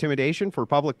force or intimidation for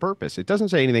public purpose. It doesn't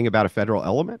say anything about a federal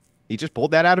element. He just pulled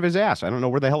that out of his ass. I don't know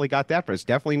where the hell he got that from. It's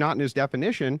definitely not in his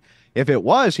definition. If it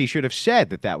was, he should have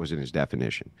said that that was in his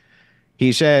definition.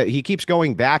 He said he keeps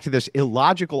going back to this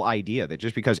illogical idea that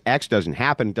just because X doesn't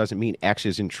happen doesn't mean X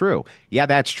isn't true. Yeah,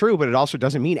 that's true, but it also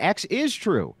doesn't mean X is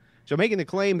true. So making the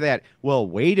claim that, well,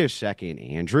 wait a second,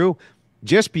 Andrew,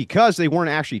 just because they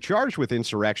weren't actually charged with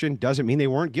insurrection doesn't mean they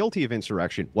weren't guilty of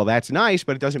insurrection. Well, that's nice,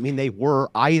 but it doesn't mean they were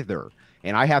either.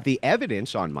 And I have the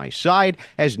evidence on my side,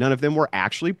 as none of them were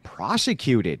actually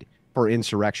prosecuted for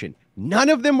insurrection. None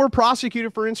of them were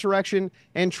prosecuted for insurrection,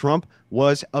 and Trump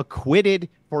was acquitted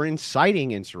for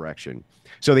inciting insurrection.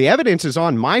 So the evidence is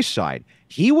on my side.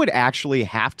 He would actually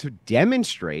have to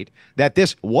demonstrate that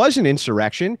this was an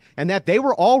insurrection and that they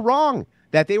were all wrong,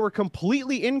 that they were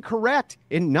completely incorrect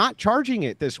in not charging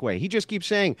it this way. He just keeps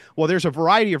saying, well, there's a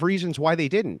variety of reasons why they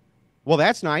didn't. Well,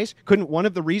 that's nice. Couldn't one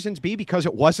of the reasons be because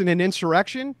it wasn't an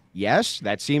insurrection? Yes,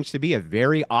 that seems to be a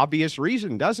very obvious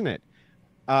reason, doesn't it?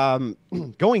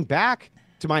 Going back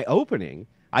to my opening,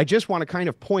 I just want to kind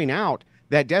of point out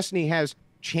that Destiny has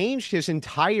changed his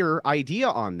entire idea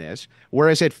on this,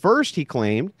 whereas at first he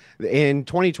claimed in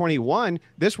 2021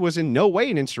 this was in no way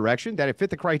an insurrection, that it fit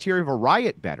the criteria of a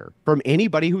riot better from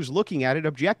anybody who's looking at it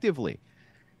objectively.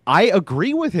 I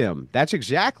agree with him. That's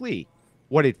exactly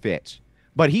what it fits.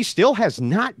 But he still has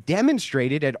not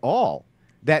demonstrated at all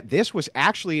that this was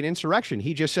actually an insurrection.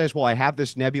 He just says, well, I have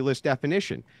this nebulous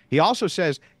definition. He also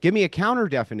says, give me a counter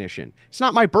definition. It's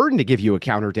not my burden to give you a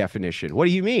counter definition. What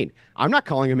do you mean? I'm not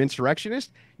calling him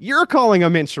insurrectionist. You're calling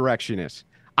him insurrectionist.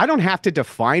 I don't have to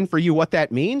define for you what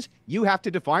that means. You have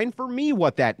to define for me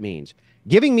what that means.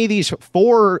 Giving me these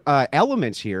four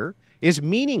elements here is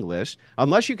meaningless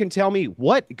unless you can tell me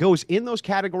what goes in those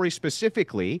categories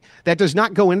specifically that does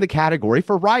not go in the category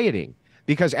for rioting.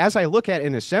 Because as I look at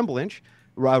an assemblage,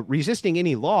 resisting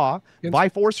any law by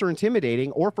force or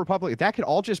intimidating or for public, that could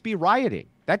all just be rioting.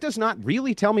 That does not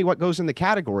really tell me what goes in the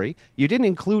category. You didn't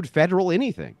include federal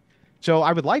anything. So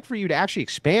I would like for you to actually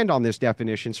expand on this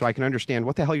definition so I can understand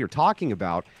what the hell you're talking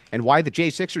about and why the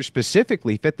J6ers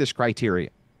specifically fit this criteria.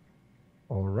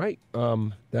 All right.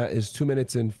 That is 2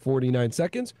 minutes and 49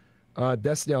 seconds.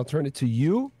 Destiny, I'll turn it to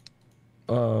you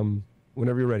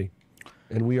whenever you're ready.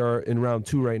 And we are in round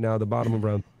two right now, the bottom of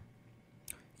round.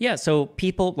 Yeah, so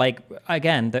people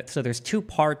so there's two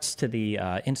parts to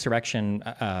the insurrection,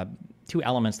 two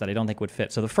elements that I don't think would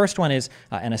fit. So the first one is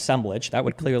an assemblage. That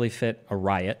would clearly fit a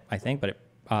riot, I think, but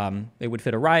it would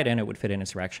fit a riot and it would fit an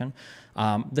insurrection.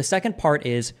 The second part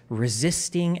is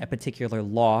resisting a particular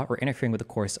law or interfering with the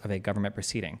course of a government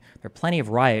proceeding. There are plenty of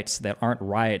riots that aren't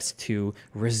riots to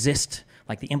resist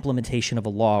like the implementation of a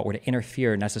law or to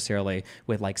interfere necessarily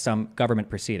with like some government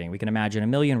proceeding. We can imagine a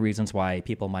million reasons why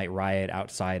people might riot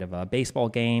outside of a baseball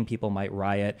game. People might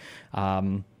riot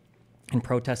in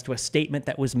protest to a statement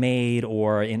that was made,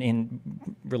 or in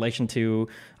relation to,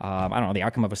 I don't know, the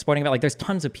outcome of a sporting event. Like, there's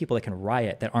tons of people that can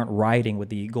riot that aren't rioting with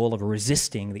the goal of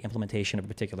resisting the implementation of a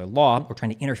particular law or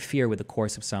trying to interfere with the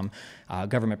course of some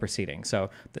government proceeding. So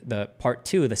the part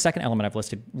two, the second element I've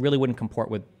listed, really wouldn't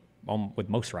comport with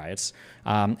most riots.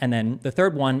 And then the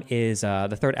third one is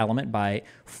the third element by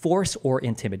force or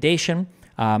intimidation.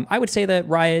 I would say that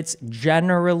riots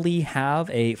generally have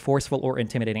a forceful or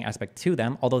intimidating aspect to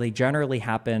them, although they generally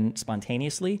happen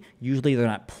spontaneously. Usually they're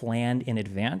not planned in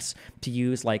advance to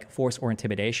use like force or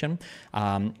intimidation.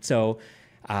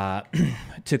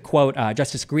 To quote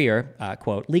Justice Greer,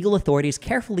 quote, legal authorities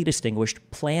carefully distinguished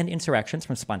planned insurrections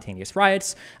from spontaneous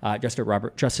riots.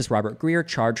 Justice Robert Greer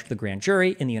charged the grand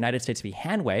jury in the United States v.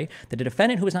 Hanway that a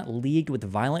defendant who was not leagued with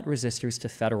violent resistors to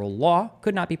federal law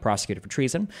could not be prosecuted for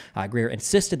treason. Greer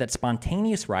insisted that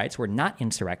spontaneous riots were not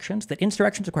insurrections, that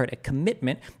insurrections required a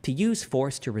commitment to use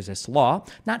force to resist law,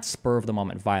 not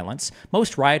spur-of-the-moment violence.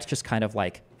 Most riots just kind of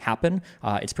like happen.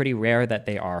 It's pretty rare that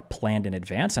they are planned in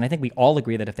advance. And I think we all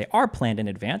agree that if they are planned in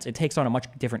advance, it takes on a much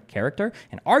different character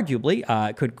and arguably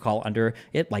could call under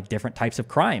it like different types of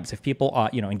crimes. If people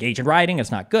engage in rioting, it's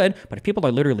not good. But if people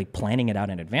are literally planning it out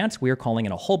in advance, we are calling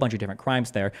in a whole bunch of different crimes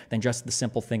there than just the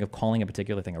simple thing of calling a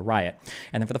particular thing a riot.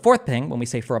 And then for the fourth thing, when we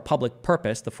say for a public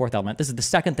purpose, the fourth element, this is the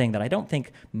second thing that I don't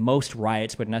think most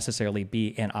riots would necessarily be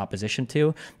in opposition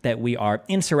to, that we are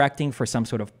insurrecting for some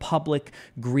sort of public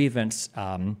grievance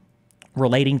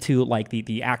relating to like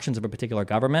the actions of a particular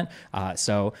government.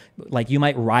 So like you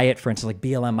might riot, for instance, like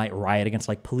BLM might riot against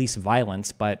like police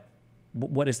violence, but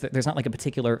what is there's not like a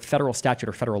particular federal statute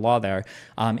or federal law there.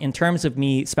 In terms of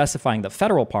me specifying the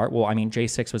federal part, well, I mean,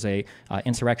 J6 was a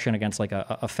insurrection against like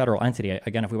a federal entity.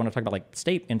 Again, if we want to talk about like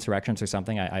state insurrections or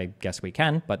something, I guess we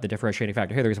can, but the differentiating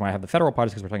factor here, the reason why I have the federal part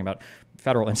is because we're talking about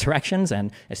federal insurrections,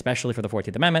 and especially for the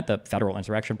 14th Amendment, the federal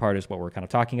insurrection part is what we're kind of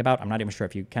talking about. I'm not even sure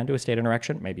if you can do a state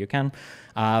insurrection, maybe you can.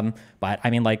 But I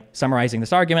mean, like summarizing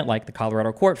this argument, like the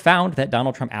Colorado court found that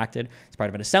Donald Trump acted as part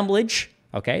of an assemblage,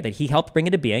 okay, that he helped bring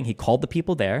into being. He called the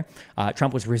people there.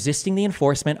 Trump was resisting the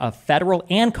enforcement of federal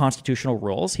and constitutional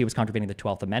rules. He was contravening the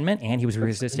 12th Amendment, and he was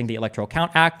resisting the Electoral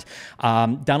Count Act.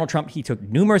 Donald Trump, he took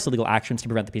numerous illegal actions to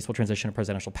prevent the peaceful transition of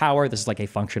presidential power. This is like a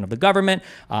function of the government.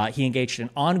 He engaged in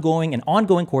an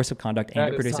ongoing course of conduct aimed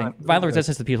at producing violent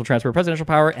resistance to the peaceful transfer of presidential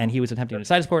power, and he was attempting to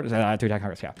decide support through attack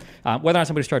Congress. Yeah. Whether or not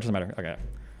somebody's charged doesn't matter. Okay.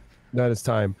 That is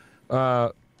time.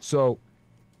 So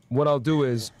what I'll do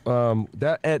is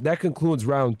that concludes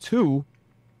round two.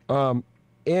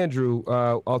 Andrew,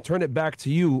 I'll turn it back to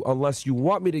you unless you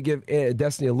want me to give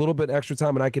Destiny a little bit extra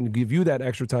time, and I can give you that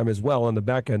extra time as well on the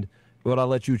back end, but I'll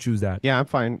let you choose that. Yeah, I'm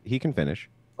fine. He can finish.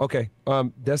 Okay.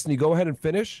 Destiny, go ahead and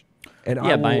finish. And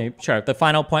yeah, sure. The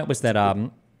final point was that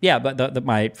yeah, but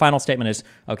my final statement is,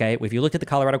 okay, if you looked at the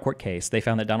Colorado court case, they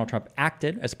found that Donald Trump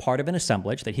acted as part of an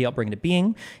assemblage that he helped bring into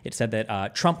being. It said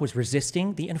that Trump was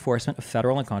resisting the enforcement of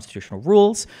federal and constitutional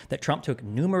rules, that Trump took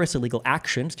numerous illegal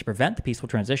actions to prevent the peaceful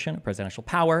transition of presidential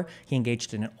power. He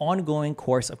engaged in an ongoing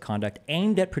course of conduct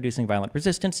aimed at producing violent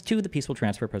resistance to the peaceful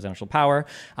transfer of presidential power.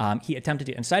 He attempted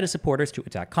to incite his supporters to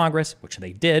attack Congress, which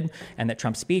they did, and that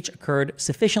Trump's speech occurred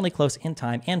sufficiently close in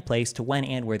time and place to when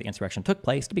and where the insurrection took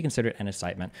place to be considered an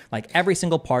incitement. Like every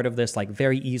single part of this, like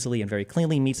very easily and very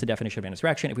cleanly meets the definition of an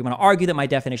insurrection. If we want to argue that my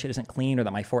definition isn't clean or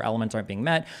that my four elements aren't being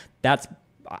met, that's,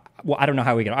 well, I don't know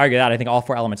how we can argue that. I think all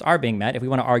four elements are being met. If we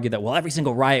want to argue that, well, every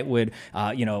single riot would,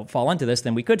 fall into this,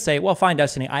 then we could say, well, fine,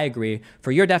 Destiny, I agree.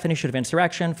 For your definition of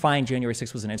insurrection, fine, January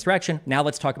 6th was an insurrection. Now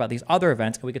let's talk about these other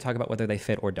events, and we could talk about whether they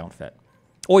fit or don't fit.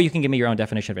 Or you can give me your own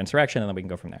definition of insurrection, and then we can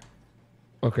go from there.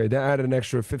 Okay, that added an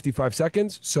extra 55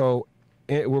 seconds. So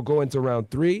we'll go into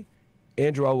round three.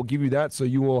 Andrew, I will give you that, so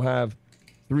you will have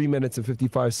 3 minutes and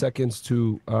 55 seconds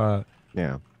to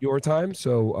your time.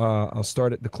 So I'll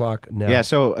start at the clock now. Yeah,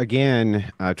 so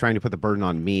again, trying to put the burden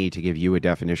on me to give you a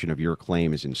definition of your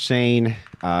claim is insane.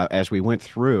 As we went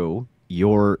through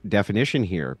your definition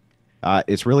here,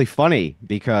 it's really funny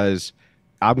because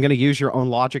I'm going to use your own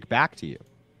logic back to you.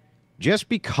 Just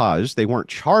because they weren't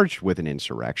charged with an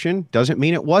insurrection doesn't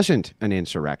mean it wasn't an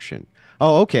insurrection.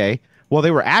 Oh, okay. Well,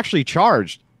 they were actually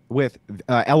charged with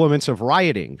elements of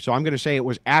rioting. So I'm going to say it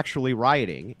was actually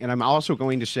rioting. And I'm also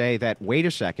going to say that, wait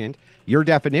a second, your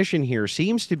definition here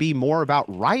seems to be more about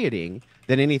rioting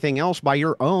than anything else by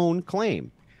your own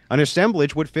claim. An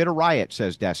assemblage would fit a riot,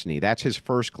 says Destiny. That's his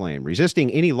first claim.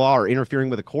 Resisting any law or interfering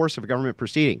with the course of a government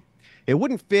proceeding. It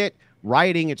wouldn't fit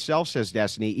Rioting itself, says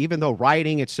Destiny, even though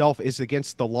rioting itself is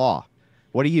against the law.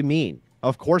 What do you mean?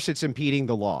 Of course it's impeding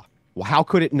the law. Well, how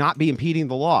could it not be impeding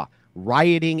the law?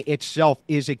 Rioting itself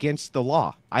is against the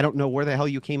law. I don't know where the hell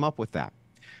you came up with that.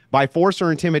 By force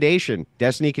or intimidation,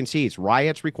 Destiny concedes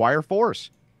riots require force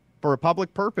for a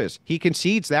public purpose. He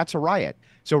concedes that's a riot.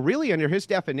 So really, under his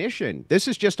definition, this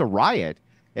is just a riot.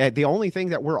 The only thing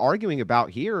that we're arguing about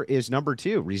here is number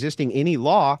 2, resisting any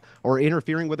law or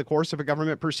interfering with the course of a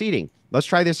government proceeding. Let's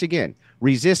try this again.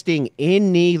 Resisting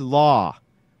any law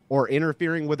or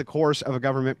interfering with the course of a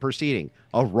government proceeding.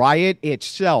 A riot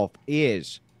itself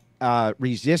is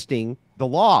resisting the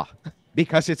law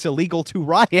because it's illegal to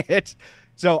riot.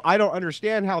 So I don't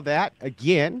understand how that,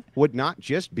 again, would not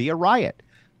just be a riot.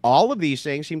 All of these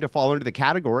things seem to fall into the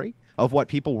category of what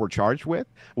people were charged with,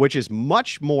 which is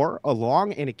much more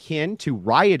along and akin to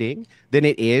rioting than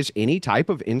it is any type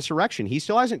of insurrection. He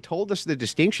still hasn't told us the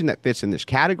distinction that fits in this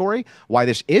category, why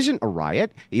this isn't a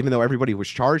riot, even though everybody was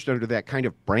charged under that kind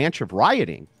of branch of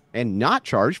rioting and not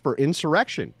charged for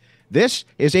insurrection. This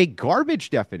is a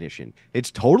garbage definition. It's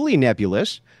totally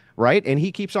nebulous. Right. And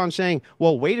he keeps on saying,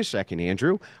 well, wait a second,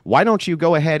 Andrew, why don't you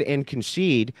go ahead and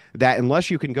concede that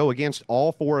unless you can go against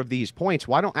all 4 of these points,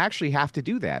 well, I don't actually have to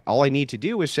do that. All I need to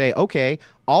do is say, OK,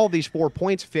 all of these 4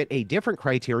 points fit a different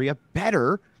criteria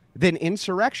better than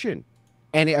insurrection.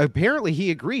 And apparently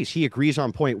he agrees. He agrees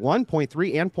on point 1, point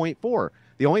 3 and point 4.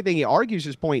 The only thing he argues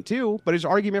is point 2, but his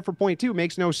argument for point 2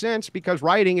 makes no sense because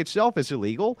rioting itself is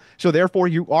illegal. So therefore,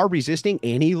 you are resisting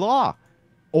any law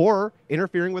or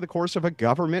interfering with the course of a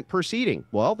government proceeding.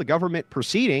 Well, the government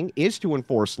proceeding is to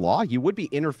enforce law. You would be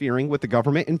interfering with the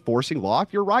government enforcing law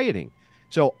if you're rioting.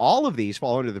 So all of these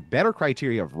fall under the better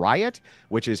criteria of riot,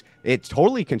 which is, it's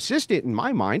totally consistent in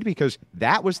my mind because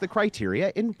that was the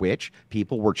criteria in which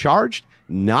people were charged,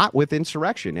 not with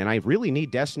insurrection. And I really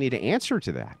need Destiny to answer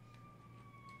to that.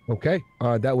 Okay.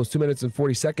 That was 2 minutes and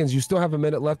 40 seconds. You still have a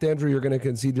minute left, Andrew. You're going to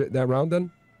concede that round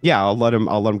then? Yeah, I'll let him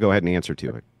go ahead and answer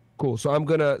to it. Cool. So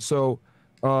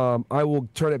I will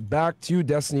turn it back to you,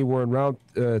 Destiny. We're in round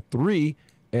 3,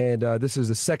 and this is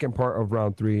the second part of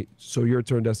round 3. So your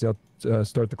turn, Destiny. I'll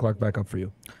start the clock back up for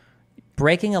you.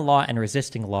 Breaking a law and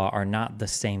resisting law are not the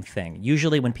same thing.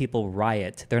 Usually when people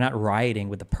riot, they're not rioting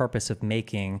with the purpose of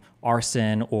making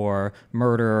arson or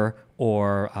murder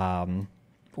or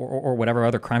whatever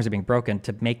other crimes are being broken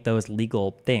to make those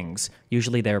legal things.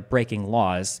 Usually they're breaking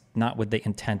laws, not with the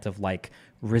intent of like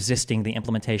resisting the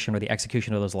implementation or the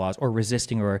execution of those laws, or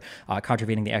resisting or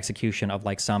contravening the execution of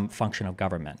like some function of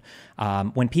government.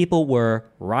 When people were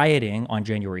rioting on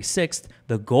January 6th,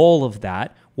 the goal of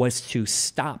that was to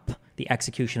stop the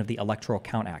execution of the Electoral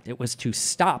Count Act. It was to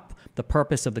stop the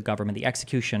purpose of the government, the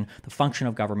execution, the function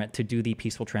of government to do the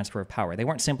peaceful transfer of power. They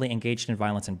weren't simply engaged in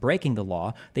violence and breaking the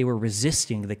law. They were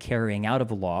resisting the carrying out of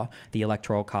the law, the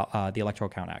Electoral Count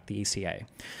Act, the ECA.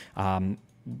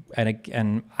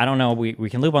 And I don't know, we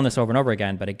can loop on this over and over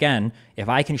again, but again, if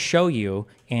I can show you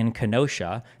in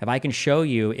Kenosha, if I can show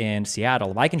you in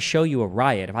Seattle, if I can show you a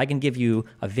riot, if I can give you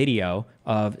a video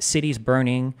of cities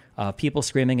burning, of people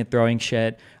screaming and throwing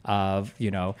shit, of,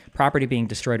 property being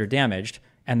destroyed or damaged,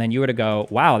 and then you were to go,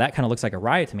 wow, that kind of looks like a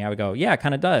riot to me, I would go, yeah, it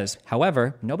kind of does.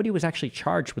 However, nobody was actually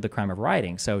charged with the crime of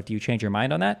rioting. So do you change your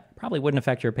mind on that? Probably wouldn't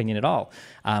affect your opinion at all.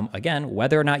 Again,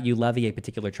 whether or not you levy a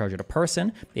particular charge at a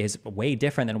person is way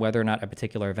different than whether or not a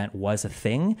particular event was a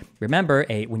thing. Remember,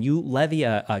 when you levy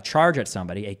a charge at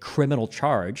somebody, a criminal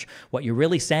charge, what you're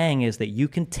really saying is that you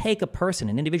can take a person,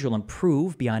 an individual, and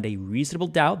prove beyond a reasonable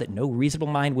doubt that no reasonable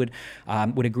mind would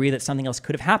agree that something else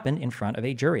could have happened in front of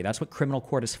a jury. That's what criminal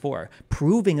court is for.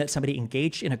 Proving that somebody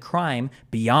engaged in a crime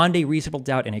beyond a reasonable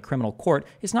doubt in a criminal court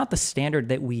is not the standard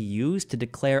that we use to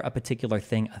declare a particular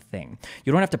thing a thing.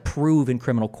 You don't have to prove in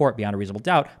criminal court beyond a reasonable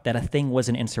doubt that a thing was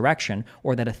an insurrection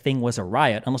or that a thing was a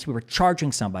riot unless we were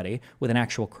charging somebody with an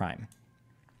actual crime.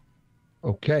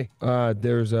 Okay,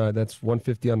 that's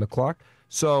 150 on the clock.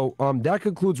 So that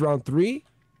concludes round 3.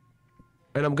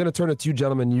 And I'm going to turn it to you,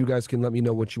 gentlemen. You guys can let me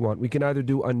know what you want. We can either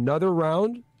do another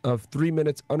round of 3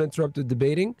 minutes uninterrupted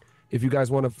debating, if you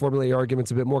guys want to formulate your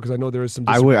arguments a bit more, because I know there is some.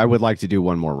 I would like to do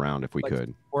one more round if we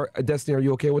could. Or Destiny, are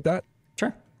you okay with that?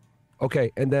 Sure.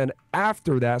 Okay, and then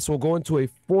after that, so we'll go into a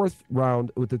 4th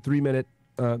round with the 3 minute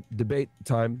debate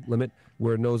time limit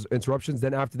where no interruptions.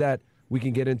 Then after that, we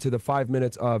can get into the 5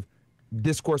 minutes of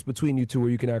discourse between you two where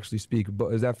you can actually speak.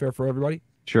 But is that fair for everybody?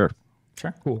 Sure.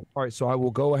 Sure. Cool. All right, so I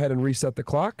will go ahead and reset the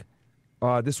clock.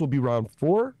 This will be round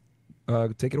 4.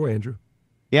 Take it away, Andrew.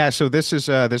 Yeah, so this is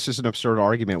an absurd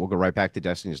argument. We'll go right back to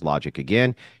Destiny's logic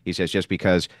again. He says just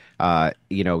because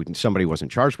somebody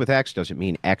wasn't charged with X doesn't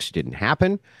mean X didn't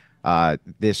happen.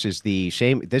 This is the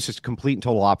same. This is complete and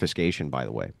total obfuscation, by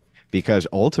the way, because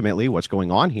ultimately what's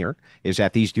going on here is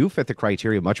that these do fit the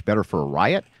criteria much better for a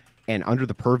riot. And under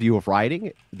the purview of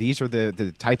rioting, these are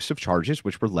the types of charges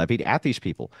which were levied at these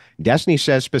people. Destiny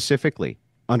says specifically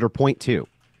under point 2,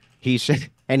 he said,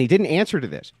 and he didn't answer to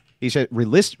this. He said,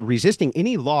 resisting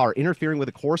any law or interfering with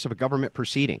the course of a government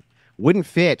proceeding wouldn't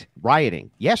fit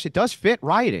rioting. Yes, it does fit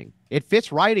rioting. It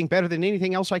fits rioting better than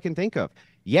anything else I can think of.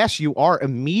 Yes, you are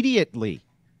immediately,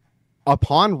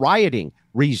 upon rioting,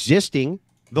 resisting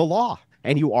the law,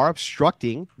 and you are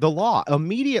obstructing the law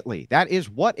immediately. That is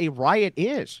what a riot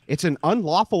is. It's an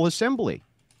unlawful assembly.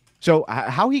 So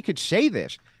how he could say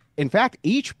this, in fact,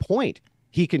 each point,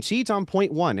 he concedes on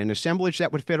point 1, an assemblage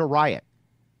that would fit a riot.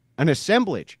 An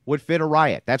assemblage would fit a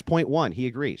riot. That's point 1. He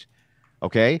agrees.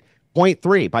 Okay. Point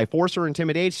 3, by force or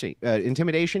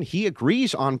intimidation, he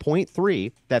agrees on point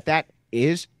 3 that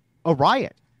is a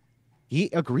riot. He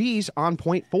agrees on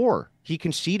point 4. He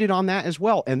conceded on that as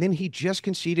well. And then he just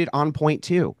conceded on point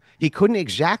 2. He couldn't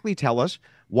exactly tell us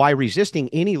why resisting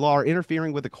any law or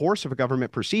interfering with the course of a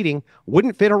government proceeding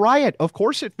wouldn't fit a riot. Of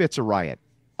course it fits a riot.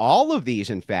 All of these,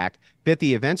 in fact, fit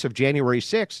the events of January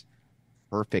 6th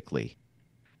perfectly.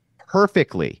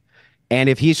 Perfectly. And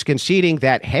if he's conceding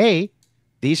that, hey,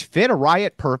 these fit a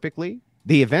riot perfectly,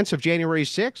 the events of January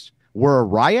 6th were a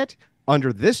riot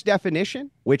under this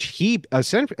definition, which he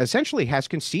essentially has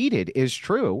conceded is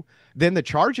true, then the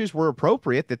charges were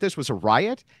appropriate that this was a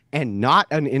riot and not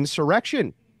an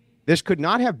insurrection. This could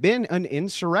not have been an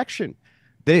insurrection.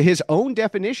 His own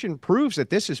definition proves that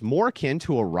this is more akin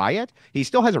to a riot. He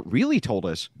still hasn't really told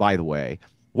us, by the way,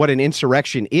 what an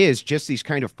insurrection is, just these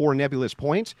kind of 4 nebulous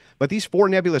points. But these 4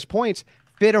 nebulous points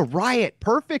fit a riot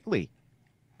perfectly.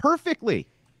 Perfectly.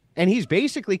 And he's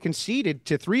basically conceded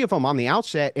to 3 of them on the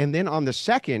outset. And then on the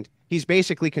second, he's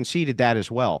basically conceded that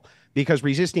as well. Because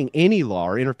resisting any law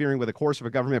or interfering with the course of a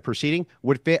government proceeding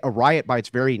would fit a riot by its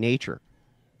very nature.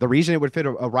 The reason it would fit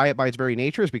a riot by its very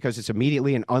nature is because it's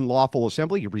immediately an unlawful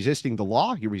assembly. You're resisting the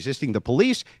law. You're resisting the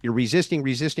police. You're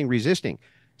resisting.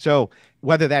 So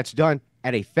whether that's done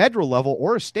at a federal level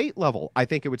or a state level, I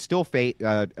think it would still meet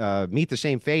the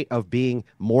same fate of being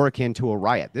more akin to a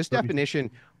riot. This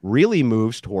definition really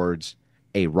moves towards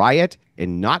a riot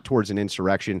and not towards an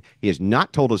insurrection. He has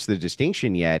not told us the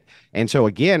distinction yet. And so,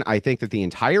 again, I think that the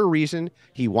entire reason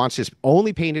he wants this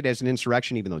only painted as an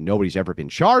insurrection, even though nobody's ever been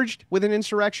charged with an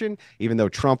insurrection, even though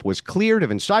Trump was cleared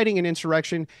of inciting an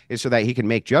insurrection, is so that he can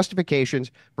make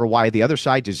justifications for why the other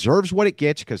side deserves what it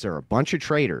gets because they're a bunch of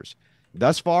traitors.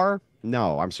 Thus far,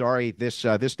 no, I'm sorry. This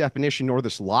definition nor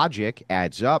this logic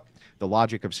adds up. The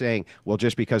logic of saying, well,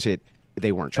 just because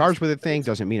they weren't charged with a thing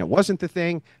doesn't mean it wasn't the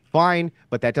thing. Fine,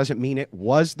 but that doesn't mean it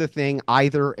was the thing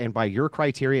either. And by your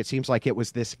criteria, it seems like it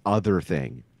was this other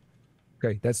thing.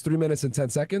 Okay, that's 3 minutes and 10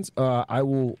 seconds. I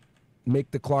will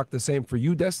make the clock the same for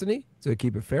you, Destiny, to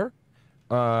keep it fair.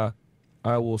 I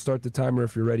will start the timer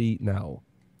if you're ready now.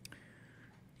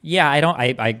 Yeah,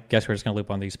 I guess we're just going to loop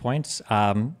on these points.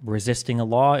 Resisting a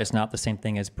law is not the same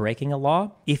thing as breaking a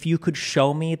law. If you could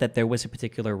show me that there was a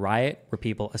particular riot where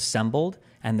people assembled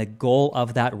and the goal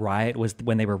of that riot was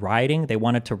when they were rioting, they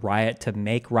wanted to riot to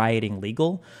make rioting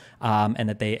legal, and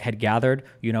that they had gathered,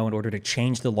 in order to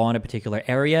change the law in a particular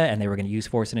area, and they were going to use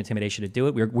force and intimidation to do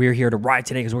it. We're here to riot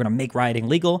today because we're going to make rioting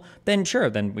legal. Then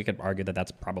sure, then we could argue that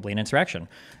that's probably an insurrection.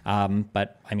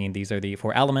 But I mean, these are the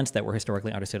 4 elements that were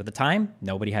historically understood at the time.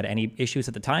 Nobody had any issues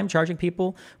at the time charging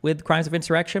people with crimes of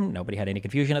insurrection. Nobody had any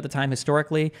confusion at the time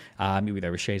historically.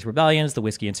 There was Shays Rebellions, the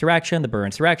Whiskey Insurrection, the Burr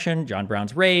Insurrection, John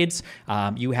Brown's raids.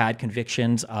 You had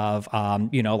convictions of,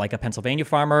 like a Pennsylvania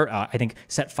farmer, I think,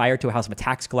 set fire to a house of a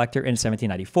tax collector in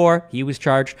 1794. He was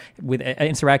charged with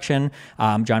insurrection.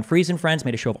 John Freese and friends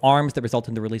made a show of arms that resulted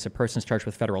in the release of persons charged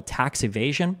with federal tax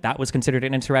evasion. That was considered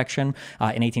an insurrection.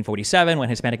 In 1847, when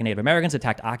Hispanic and Native Americans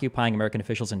attacked occupying American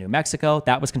officials in New Mexico,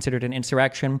 that was considered an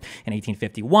insurrection. In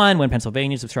 1851, when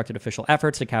Pennsylvanians obstructed official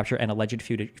efforts to capture an alleged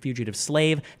fugitive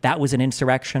slave, that was an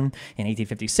insurrection. In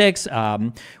 1856,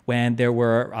 when there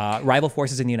were rival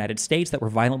forces in the United States that were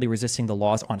violently resisting the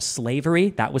laws on slavery,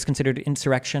 that was considered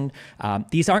insurrection.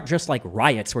 These aren't just like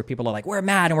riots where people are like, we're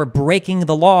mad and we're breaking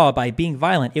the law by being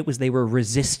violent. They were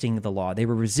resisting the law. They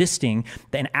were resisting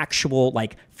an actual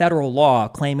federal law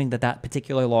claiming that that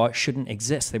particular law shouldn't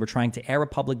exist. They were trying to air a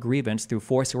public grievance through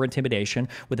force or intimidation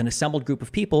with an assembled group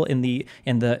of people in the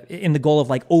goal of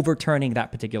like overturning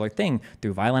that particular thing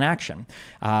through violent action.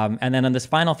 And then on this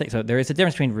final thing, so there is a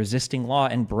difference between resisting law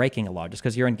and breaking a law. Just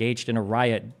because you're engaged in a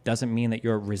riot doesn't mean that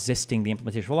you're resisting the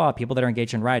implementation of law. People that are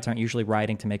engaged in riots aren't usually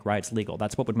rioting to make riots legal.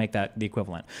 That's what would make that the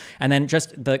equivalent. And then just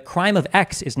the crime of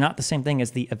X is not the same thing as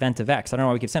the event of X. I don't know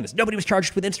why we keep saying this. Nobody was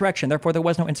charged with insurrection, therefore there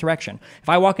was no insurrection. If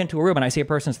I walk into a room and I see a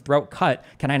person's throat cut,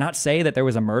 can I not say that there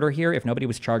was a murder here if nobody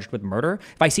was charged with murder?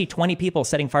 If I see 20 people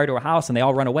setting fire to a house and they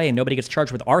all run away and nobody gets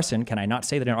charged with arson, can I not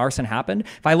say that an arson happened?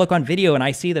 If I look on video and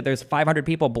I see that there's 500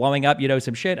 people blowing up,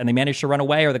 some shit, and they manage to run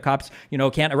away, or the cops,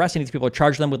 can't arrest any of these people or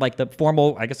charge them with like the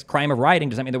formal, I guess, crime of rioting,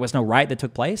 does that mean there was no riot that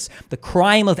took place? The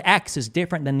crime of X is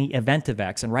different than the event of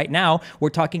X. And right now, we're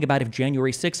talking about if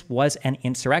January 6th was an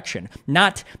insurrection,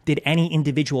 not did any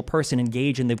individual person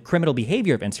engage in the criminal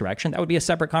behavior of insurrection. That would be a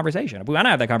separate conversation. If we want to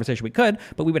have that conversation, we could,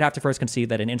 but we would have to first concede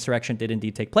that an insurrection did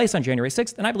indeed take place on January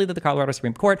 6th. And I believe that the Colorado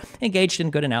Supreme Court engaged in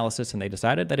good analysis, and they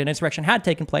decided that an insurrection had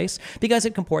taken place because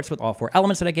it comports with all four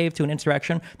elements that I gave to an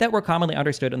insurrection that were commonly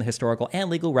understood in the historical and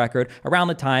legal record around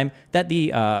the time that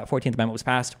the 14th Amendment was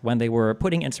passed, when they were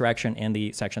putting insurrection in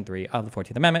the Section 3 of the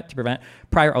 14th Amendment to prevent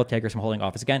prior oath takers from holding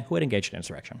office again who had engaged in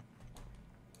insurrection.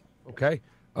 Okay.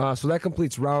 So that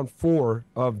completes round 4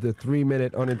 of the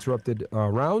 3-minute uninterrupted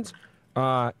rounds.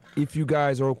 If you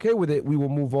guys are okay with it, we will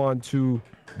move on to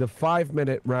the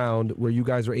 5-minute round where you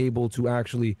guys are able to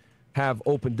actually have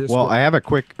open discourse. Well, I have a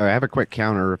quick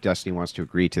counter if Destiny wants to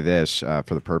agree to this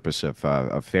for the purpose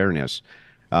of fairness.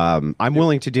 I'm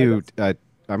willing to do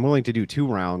 2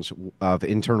 rounds of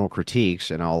internal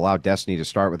critiques, and I'll allow Destiny to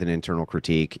start with an internal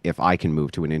critique if I can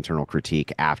move to an internal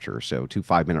critique after. So 2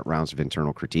 5-minute rounds of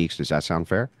internal critiques. Does that sound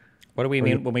fair? What do we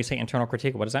mean when we say internal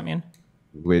critique? What does that mean?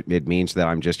 It means that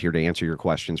I'm just here to answer your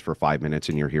questions for 5 minutes,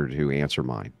 and you're here to answer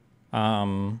mine.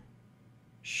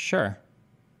 Sure.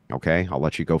 Okay, I'll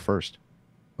let you go first.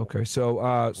 Okay,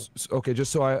 so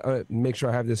just so I make sure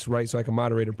I have this right, so I can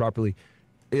moderate it properly.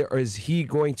 Is he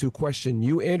going to question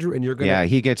you, Andrew, and you're going to... Yeah,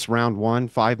 he gets round 1,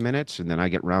 5 minutes, and then I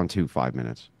get round 2, 5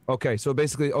 minutes. Okay, so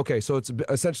basically, so it's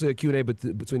essentially a Q&A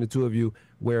between the two of you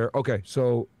where,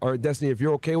 so our Destiny, if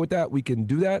you're okay with that, we can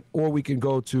do that, or we can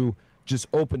go to just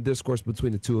open discourse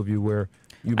between the two of you where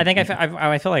you...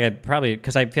 I feel like I probably,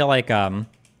 because I feel like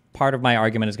part of my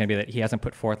argument is going to be that he hasn't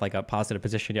put forth like a positive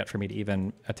position yet for me to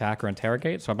even attack or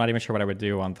interrogate, so I'm not even sure what I would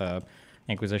do on the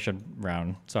Inquisition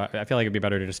round. So I feel like it'd be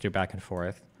better to just do back and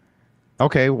forth.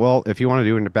 Okay, well, if you want to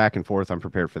do it back and forth, I'm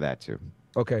prepared for that too.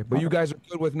 Okay, but you guys are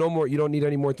good with no more, you don't need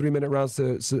any more 3-minute rounds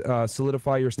to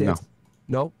solidify your stance?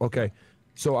 No? Okay.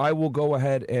 So I will go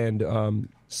ahead and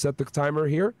set the timer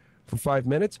here for 5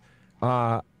 minutes.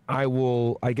 I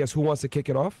guess, who wants to kick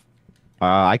it off?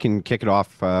 I can kick it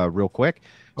off real quick.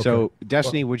 Okay. So,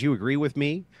 Destiny, would you agree with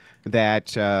me that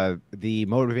the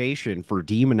motivation for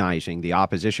demonizing the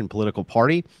opposition political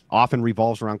party often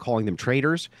revolves around calling them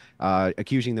traitors,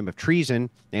 accusing them of treason,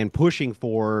 and pushing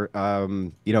for,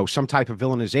 some type of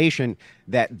villainization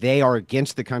that they are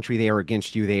against the country, they are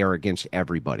against you, they are against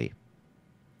everybody?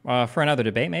 For another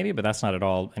debate, maybe, but that's not at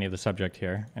all any of the subject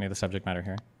matter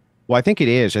here. Well, I think it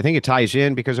is. I think it ties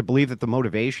in because I believe that the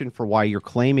motivation for why you're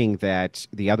claiming that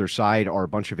the other side are a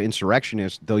bunch of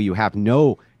insurrectionists, though you have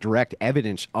no direct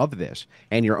evidence of this,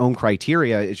 and your own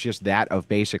criteria is just that of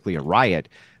basically a riot,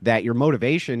 that your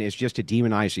motivation is just to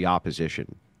demonize the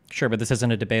opposition. Sure, but this isn't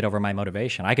a debate over my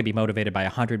motivation. I could be motivated by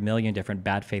 100 million different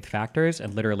bad faith factors,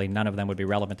 and literally none of them would be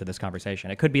relevant to this conversation.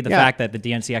 It could be the fact that the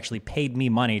DNC actually paid me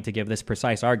money to give this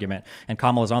precise argument, and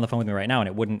Kamal is on the phone with me right now, and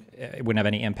it wouldn't have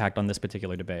any impact on this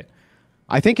particular debate.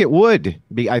 I think it would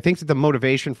be. I think that the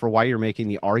motivation for why you're making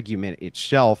the argument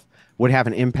itself would have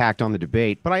an impact on the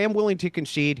debate. But I am willing to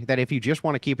concede that if you just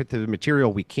want to keep it to the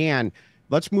material, we can.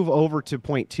 Let's move over to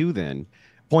point 2 then.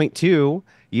 Point 2,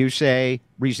 you say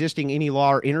resisting any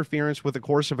law or interference with the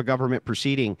course of a government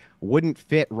proceeding wouldn't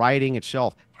fit rioting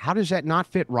itself. How does that not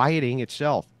fit rioting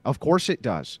itself? Of course it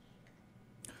does.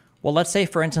 Well, let's say,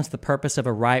 for instance, the purpose of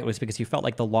a riot was because you felt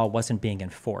like the law wasn't being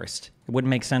enforced. It wouldn't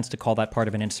make sense to call that part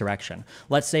of an insurrection.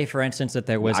 Let's say, for instance, that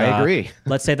there was I agree.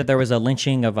 Let's say that there was a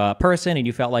lynching of a person and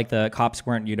you felt like the cops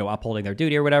weren't, upholding their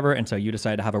duty or whatever, and so you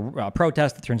decided to have a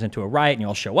protest that turns into a riot, and you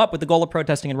all show up with the goal of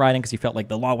protesting and rioting because you felt like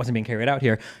the law wasn't being carried out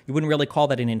here. You wouldn't really call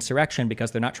that an insurrection because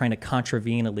they're not trying to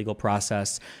contravene a legal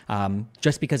process.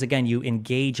 Just because, again, you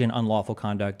engage in unlawful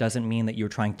conduct doesn't mean that you're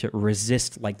trying to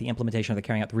resist, like the implementation of the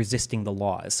carrying out, resisting the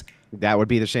laws. That would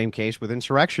be the same case with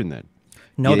insurrection then.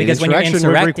 No, because when you're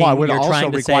insurrecting, would you're also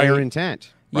trying to require say,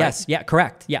 intent. Yes. Yeah,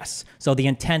 correct. Yes. So the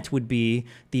intent would be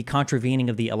the contravening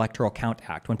of the Electoral Count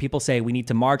Act. When people say we need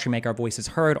to march and make our voices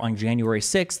heard on January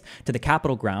 6th to the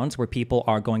Capitol grounds where people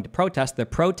are going to protest, they're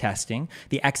protesting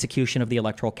the execution of the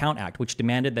Electoral Count Act, which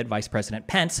demanded that Vice President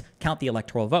Pence count the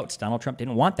electoral votes. Donald Trump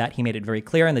didn't want that. He made it very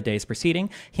clear in the days preceding.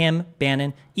 Him,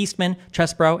 Bannon, Eastman,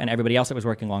 Chesbrough, and everybody else that was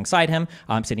working alongside him,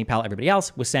 Sidney Powell, everybody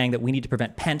else, was saying that we need to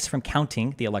prevent Pence from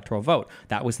counting the electoral vote.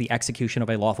 That was the execution of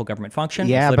a lawful government function.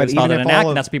 Yeah, but even if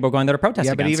all that's what people are going there to protest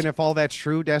yeah, against. but even if all that's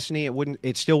true, Destiny,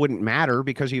 it still wouldn't matter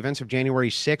because the events of January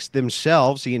 6th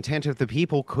themselves, the intent of the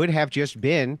people could have just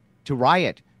been to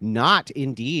riot, not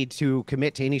indeed to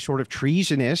commit to any sort of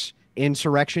treasonous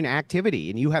insurrection activity.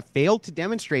 And you have failed to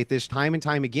demonstrate this time and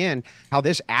time again, how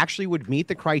this actually would meet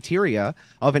the criteria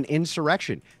of an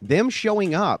insurrection. Them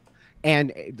showing up,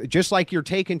 and just like your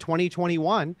take in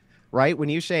 2021, right? When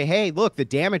you say, hey, look, the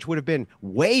damage would have been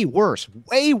way worse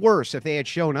if they had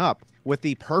shown up with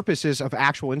the purposes of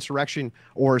actual insurrection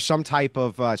or some type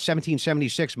of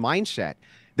 1776 mindset.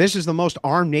 This is the most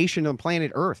armed nation on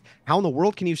planet Earth. How in the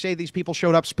world can you say these people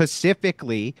showed up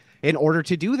specifically in order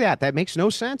to do that? That makes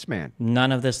no sense, man.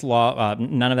 None of this law,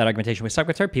 none of that argumentation was stuck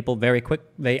with her. People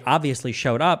they obviously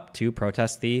showed up to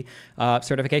protest the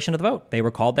certification of the vote. They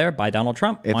were called there by Donald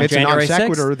Trump If on it's January a non 6th.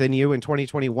 sequitur, then you in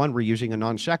 2021 were using a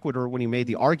non sequitur when you made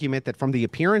the argument that from the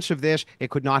appearance of this, it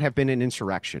could not have been an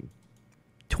insurrection.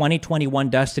 2021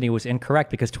 Destiny was incorrect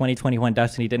because 2021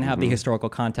 Destiny didn't have the historical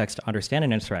context to understand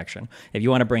an insurrection. If you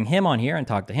want to bring him on here and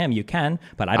talk to him, you can,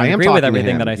 but I don't agree with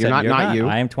everything that I said. You're not you.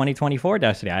 I am 2024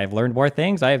 Destiny. I have learned more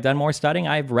things. I have done more studying.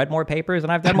 I have read more papers,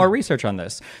 and I've done more research on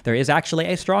this. There is actually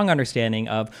a strong understanding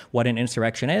of what an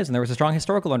insurrection is, and there was a strong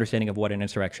historical understanding of what an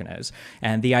insurrection is.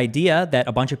 And the idea that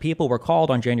a bunch of people were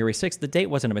called on January 6th, the date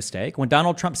wasn't a mistake. When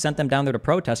Donald Trump sent them down there to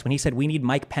protest, when he said we need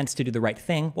Mike Pence to do the right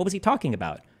thing, what was he talking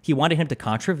about? He wanted him to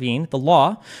contravene the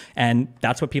law, and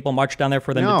that's what people marched down there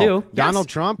for them to do. Donald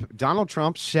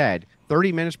Trump said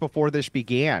 30 minutes before this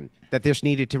began that this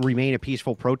needed to remain a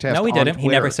peaceful protest. No, he didn't. Twitter. He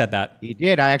never said that. He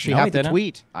did. I actually have the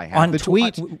tweet. I have On the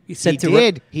tweet. He said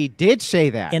He did say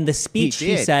that. In the speech,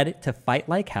 he said to fight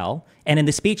like hell, and in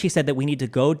the speech, he said that we need to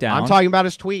go down. I'm talking about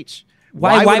his tweets.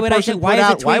 Why would I say, why is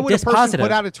a tweet why would a person dispositive?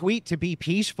 put out a tweet to be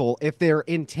peaceful if their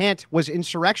intent was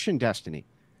insurrection, Destiny?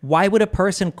 Why would a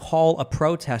person call a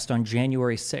protest on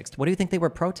January 6th? What do you think they were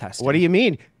protesting? What do you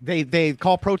mean? They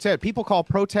call protest. People call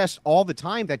protests all the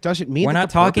time. That doesn't mean we're that not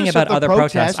the talking purpose about of the other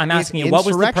protests. I'm asking you, what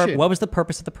was the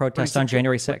purpose of the protest on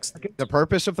January 6th? The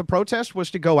purpose of the protest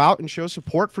was to go out and show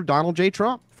support for Donald J.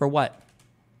 Trump. For what?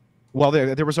 Well,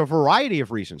 there was a variety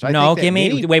of reasons. No, give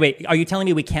me. Wait. Are you telling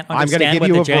me we can't understand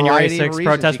what the January 6th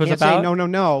protest was about?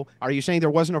 No. Are you saying there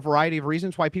wasn't a variety of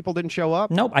reasons why people didn't show up?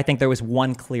 Nope. I think there was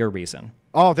one clear reason.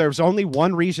 Oh, there's only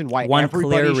one reason why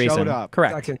everybody showed up.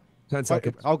 Correct. 10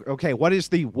 seconds. Okay, what is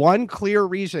the one clear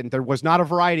reason? There was not a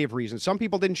variety of reasons. Some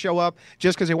people didn't show up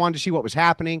just because they wanted to see what was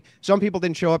happening. Some people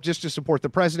didn't show up just to support the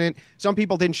president. Some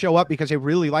people didn't show up because they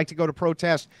really like to go to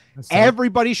protest.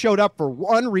 Everybody showed up for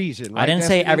one reason. Right? I didn't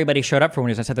say everybody showed up for one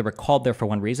reason. I said they were called there for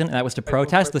one reason, and that was to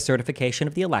protest the certification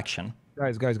of the election.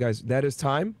 Guys, that is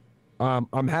time.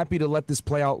 I'm happy to let this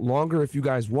play out longer if you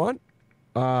guys want,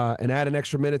 and add an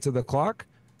extra minute to the clock.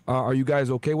 Are you guys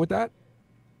okay with that?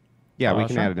 Yeah, we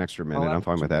can add an extra minute. I'm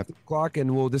fine with that. Clock,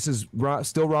 and this is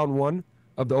still round one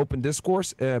of the open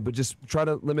discourse, but just try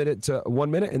to limit it to 1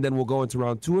 minute, and then we'll go into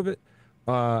round two of it,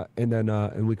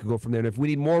 and we can go from there. And if we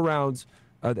need more rounds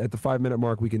at the 5-minute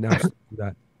mark, we can now do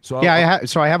that. So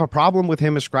I have a problem with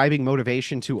him ascribing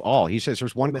motivation to all. He says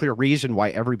there's one clear reason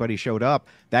why everybody showed up.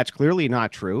 That's clearly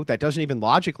not true. That doesn't even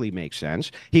logically make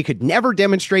sense. He could never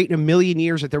demonstrate in a million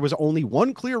years that there was only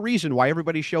one clear reason why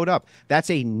everybody showed up. That's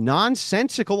a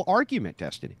nonsensical argument,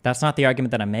 Destiny. That's not the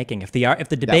argument that I'm making. If the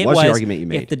debate was the argument you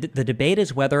made. If the debate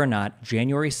is whether or not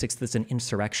January 6th is an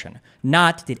insurrection,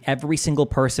 not did every single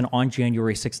person on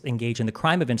January 6th engage in the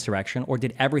crime of insurrection, or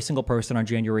did every single person on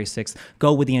January 6th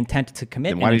go with the intent to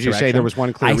commit Why did you say there was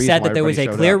one clear reason? I said that there was a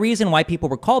clear reason why people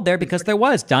were called there, because there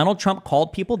was. Donald Trump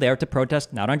called people there to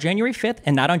protest not on January 5th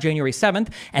and not on January 7th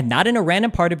and not in a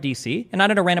random part of D.C. and not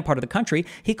in a random part of the country.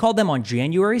 He called them on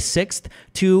January 6th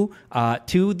to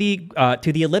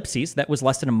the ellipses that was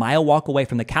less than a mile walk away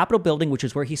from the Capitol building, which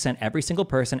is where he sent every single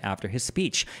person after his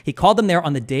speech. He called them there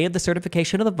on the day of the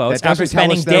certification of the votes after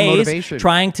spending days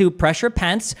trying to pressure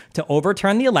Pence to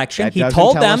overturn the election. He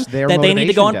told them that they need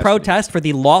to go and protest for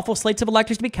the lawful slates of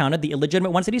electors to be counted, the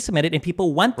illegitimate ones that he submitted, and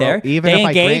people went there. They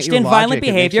engaged in violent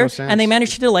behavior, and they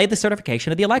managed to delay the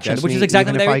certification of the election, which is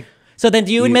exactly what they. So then,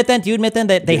 do you admit then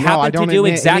that they happened to do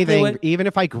exactly what? Even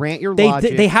if I grant your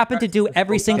logic, they happened to do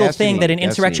every single thing that an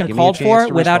insurrection called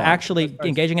for without actually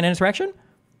engaging in an insurrection.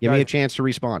 Give me a Guys, chance to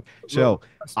respond. So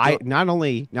I look, not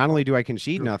only do I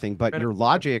concede nothing, but your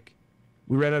logic.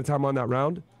 we ran out of time on that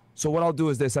round. So what I'll do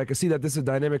is this. I can see that this is a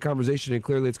dynamic conversation, and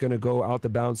clearly it's going to go out the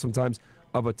bounds sometimes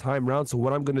of a time round. So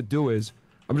what I'm going to do is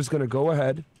I'm just going to go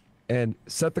ahead and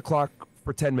set the clock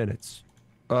for 10 minutes.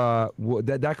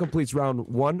 That completes round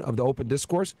 1 of the open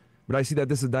discourse. But I see that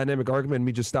this is a dynamic argument, and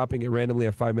me just stopping it randomly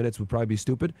at 5 minutes would probably be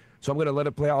stupid. So I'm going to let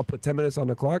it play out. I'll put 10 minutes on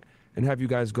the clock and have you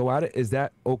guys go at it. Is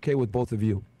that okay with both of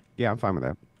you? Yeah, I'm fine with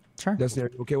that. Sure. Destiny, are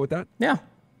you okay with that? Yeah.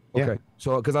 Yeah. Okay.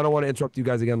 So, because I don't want to interrupt you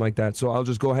guys again like that. So I'll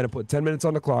just go ahead and put 10 minutes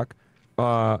on the clock,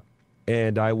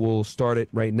 and I will start it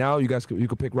right now. You guys, you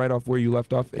can pick right off where you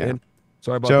left off. Yeah. And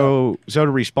sorry about that. So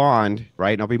to respond,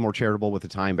 right, and I'll be more charitable with the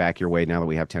time back your way now that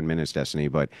we have 10 minutes, Destiny,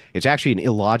 but it's actually an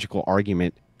illogical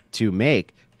argument to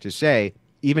make to say,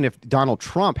 even if Donald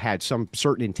Trump had some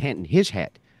certain intent in his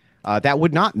head, that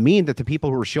would not mean that the people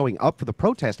who were showing up for the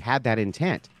protest had that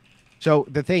intent. So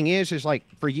the thing is like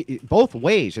for both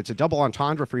ways, it's a double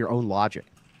entendre for your own logic.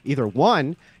 Either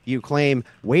one, you claim,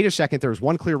 wait a second, there's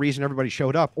one clear reason everybody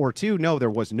showed up, or two, no, there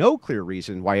was no clear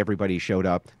reason why everybody showed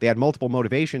up. They had multiple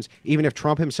motivations, even if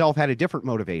Trump himself had a different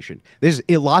motivation. This is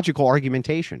illogical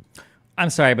argumentation. I'm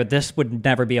sorry, but this would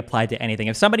never be applied to anything.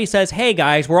 If somebody says, hey,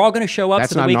 guys, we're all going to show up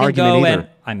That's so that not we an can argument go either. and...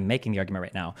 I'm making the argument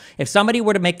right now. If somebody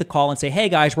were to make the call and say, hey,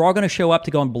 guys, we're all going to show up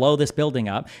to go and blow this building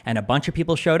up, and a bunch of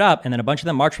people showed up, and then a bunch of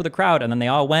them marched with the crowd, and then they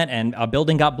all went, and a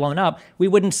building got blown up, we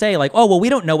wouldn't say, like, oh, well, we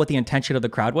don't know what the intention of the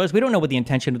crowd was. We don't know what the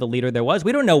intention of the leader there was.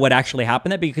 We don't know what actually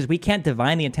happened there because we can't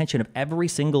divine the intention of every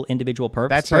single individual person.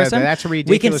 That's a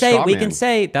ridiculous straw We man. can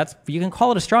say, that's, you can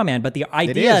call it a straw man, but the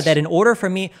idea is. that in order for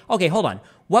me... Okay, hold on.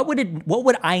 What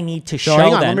would I need to So show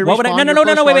hang on, then? let me What would I, respond no, to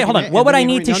your no, first wait, hold on. argument, What and would then I you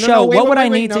need re- to no, no, show? no, wait, What would wait, I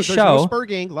wait, need no, to there's no show?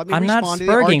 spurging. Let me I'm not respond to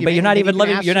the spurging, but argument, you're not and even then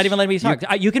letting you can me let me ask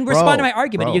talk. You can respond to my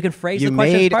argument. You can phrase the question You as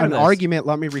part made of an this. argument.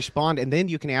 Let me respond, and then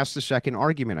you can ask the second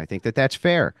argument. I think that that's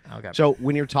fair. Okay. So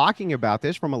when you're talking about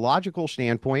this from a logical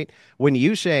standpoint, when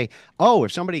you say, oh,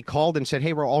 if somebody called and said,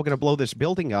 hey, we're all going to blow this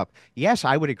building up, yes,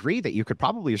 I would agree that you could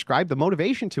probably ascribe the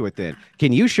motivation to it then.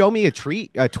 Can you show me a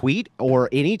tweet or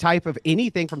any type of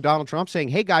anything from Donald Trump saying,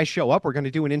 hey, guys, show up, we're going to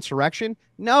do an insurrection?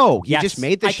 No, he just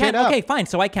made this shit up. Okay, fine.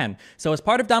 So I can. So as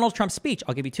part of Donald Trump's speech,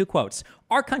 I'll give you 2 quotes.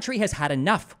 Our country has had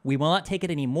enough. We will not take it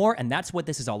anymore, and that's what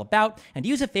this is all about. And to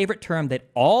use a favorite term that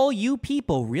all you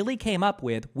people really came up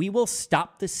with, we will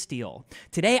stop the steal.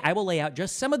 Today, I will lay out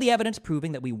just some of the evidence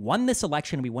proving that we won this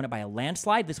election. We won it by a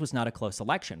landslide. This was not a close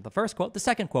election. The first quote. The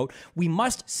second quote, we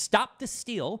must stop the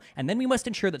steal, and then we must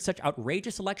ensure that such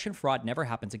outrageous election fraud never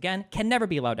happens again, can never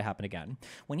be allowed to happen again.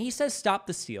 When he says stop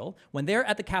the steal, when they're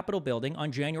at the Capitol building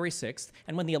on January 6th,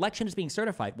 and when the election is being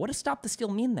certified, what does stop the steal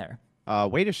mean there?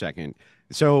 Wait a second.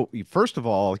 So, first of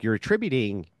all, you're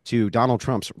attributing to Donald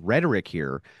Trump's rhetoric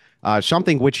here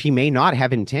something which he may not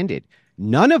have intended.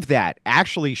 None of that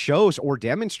actually shows or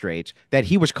demonstrates that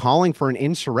he was calling for an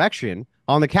insurrection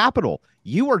on the Capitol.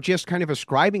 You are just kind of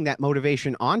ascribing that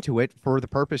motivation onto it for the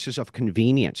purposes of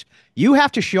convenience. You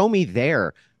have to show me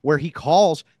there where he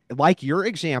calls, like your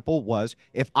example was,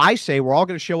 if I say we're all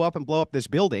going to show up and blow up this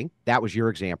building, that was your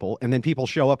example, and then people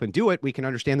show up and do it, we can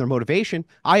understand their motivation.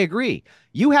 I agree.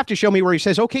 You have to show me where he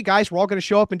says, okay, guys, we're all going to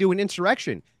show up and do an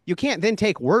insurrection. You can't then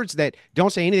take words that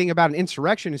don't say anything about an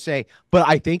insurrection and say, but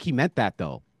I think he meant that,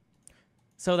 though.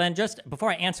 So then just before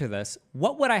I answer this,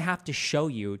 what would I have to show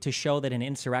you to show that an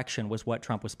insurrection was what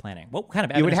Trump was planning? What kind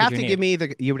of evidence You would have to need?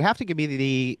 give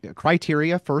me the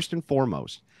criteria first and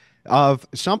foremost of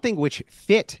something which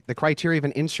fit the criteria of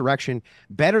an insurrection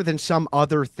better than some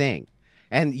other thing.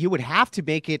 And you would have to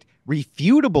make it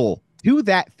refutable to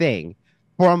that thing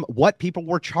from what people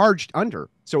were charged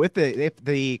under. So if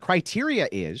the criteria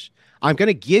is, I'm going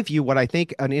to give you what I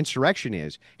think an insurrection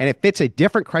is, and it fits a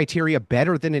different criteria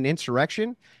better than an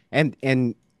insurrection, and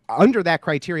under that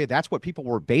criteria, that's what people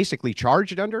were basically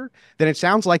charged under, then it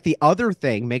sounds like the other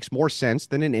thing makes more sense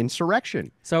than an insurrection.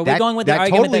 So are we going with the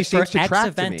argument totally that for seems to X track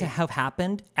event me. to have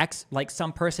happened, X, like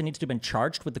some person needs to have been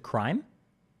charged with the crime?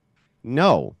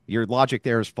 No, your logic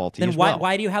there is faulty Then as why, well.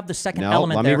 why do you have the second No,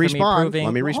 element let me there for respond. me proving?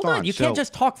 Let me Well, hold on. respond. You can't So-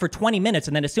 just talk for 20 minutes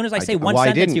and then as soon as I say I- one well, I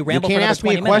sentence, didn't. you You ramble can't for another ask me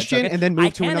a 20 minutes. question Okay? and then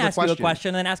move to another I can ask you a question. question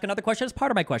and then ask another question as part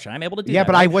of my question. I'm able to do Yeah, that.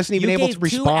 but I right? wasn't even You able gave to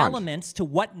two respond. elements to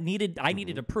what I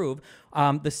needed to prove.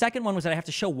 The second one was that I have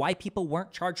to show why people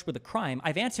weren't charged with a crime.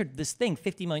 I've answered this thing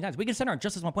 50 million times. We can center on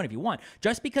just as one point if you want.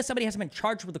 Just because somebody hasn't been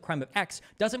charged with the crime of X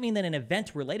doesn't mean that an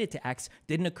event related to X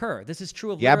didn't occur. This is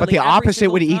true of Yeah, but the literally every opposite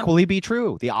single would time. equally be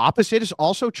true. The opposite is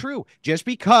also true. Just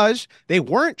because they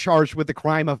weren't charged with the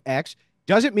crime of X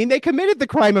doesn't mean they committed the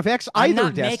crime of X I'm either,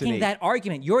 not Destiny. making that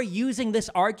argument. You're using this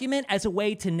argument as a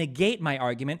way to negate my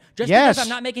argument. Just yes, because I'm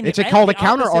not making it's the, called the a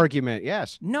counter opposite- argument.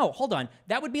 Yes. No, hold on.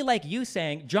 That would be like you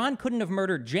saying John couldn't have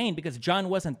murdered Jane because John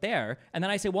wasn't there. And then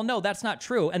I say, well, no, that's not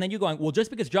true. And then you going, well, just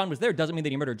because John was there doesn't mean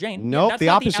that he murdered Jane. Nope, that's the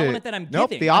not opposite. The element that I'm Nope,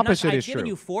 giving. the opposite I've is given true.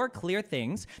 you 4 clear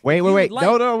things. Wait, You wait, would wait. like-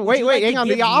 No, no, would wait, you wait. like to Hang on.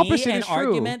 give The me opposite an is true.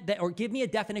 argument that, or give me a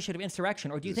definition of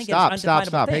insurrection, or do you think Stop, it's an undefinable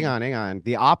stop. thing? Hang on.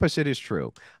 The opposite is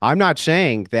true. I'm not saying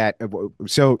that.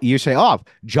 So you say, oh,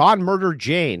 John murdered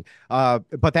Jane,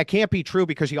 but that can't be true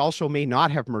because he also may not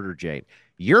have murdered Jane.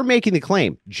 You're making the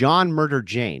claim John murdered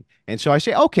Jane. And so I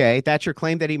say, okay, that's your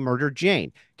claim that he murdered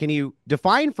Jane. Can you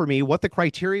define for me what the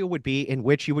criteria would be in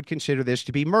which you would consider this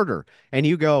to be murder? And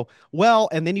you go, well,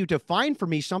 and then you define for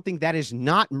me something that is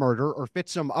not murder or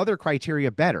fits some other criteria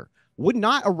better. Would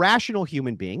not a rational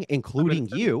human being, including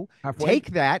you,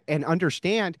 take that and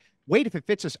understand, wait, if it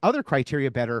fits this other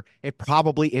criteria better, it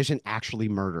probably isn't actually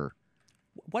murder?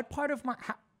 What part of my...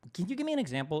 Can you give me an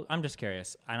example? I'm just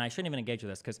curious, and I shouldn't even engage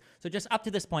with this because so just up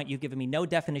to this point, you've given me no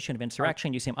definition of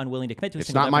insurrection. You seem unwilling to commit to a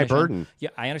single not my definition. burden. Yeah,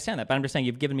 I understand that, but I'm just saying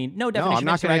you've given me no definition I'm of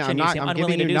not gonna- insurrection. I'm You seem not- I'm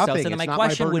unwilling to giving do you so. nothing. So then my It's not my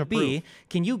question burden would of be: proof.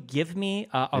 can you give me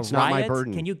a It's not my riot?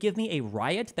 burden. Can you give me a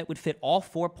riot that would fit all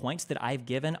 4 points that I've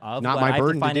given of Not what my I've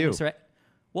burden to defined do. insurrection?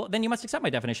 Well, then you must accept my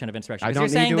definition of insurrection. I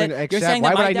Because don't you're need saying to that, you're accept- saying why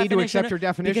that would my I need to definition, accept your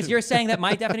definition? Because you're saying that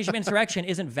my definition of insurrection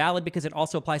isn't valid because it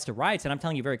also applies to riots, and I'm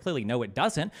telling you very clearly, no, it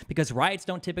doesn't, because riots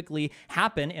don't typically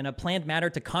happen in a planned manner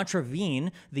to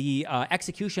contravene the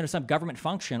execution of some government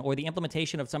function or the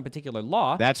implementation of some particular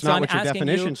law. That's So not I'm what your asking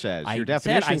definition you- says. I Your said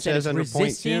definition it's says under point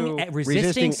resisting, two, resisting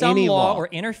resisting some any law law. or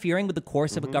interfering with the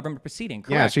course of a government proceeding.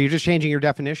 Correct. Yeah, so you're just changing your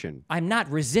definition. I'm not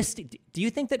resisting. Do you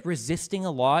think that resisting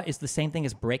a law is the same thing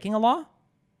as breaking a law?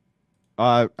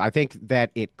 I think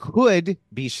that it could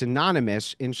be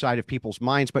synonymous inside of people's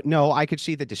minds, but no, I could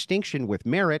see the distinction with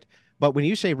merit. But when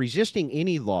you say resisting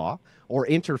any law or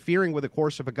interfering with the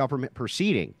course of a government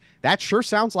proceeding, that sure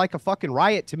sounds like a fucking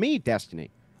riot to me, Destiny.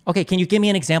 Okay, can you give me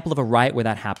an example of a riot where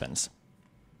that happens?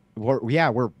 Where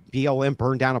BLM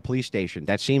burned down a police station.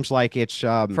 That seems like it's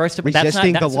First of all,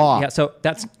 resisting the law. Yeah, so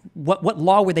that's what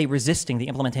law were they resisting the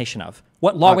implementation of?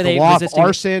 What law were the they law resisting? of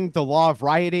arson, the law of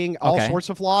rioting, all Okay. sorts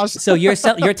of laws. So you're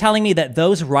telling me that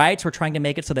those riots were trying to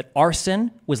make it so that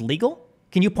arson was legal?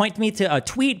 Can you point me to a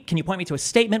tweet? Can you point me to a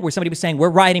statement where somebody was saying we're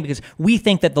rioting because we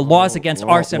think that the laws against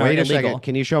arson are Wait a illegal? second.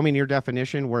 Can you show me in your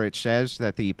definition where it says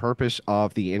that the purpose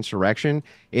of the insurrection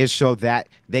is so that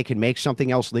they can make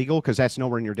something else legal? Because that's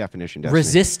nowhere in your definition. Destiny.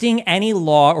 Resisting any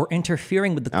law or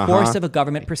interfering with the course of a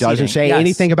government proceeding. Doesn't say Yes.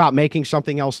 anything about making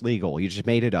something else legal. You just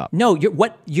made it up. No,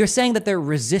 you're saying that they're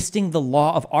resisting the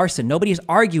law of arson. Nobody is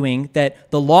arguing that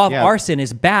the law of arson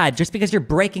is bad. Just because you're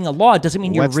breaking a law doesn't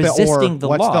mean you're resisting the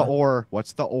law.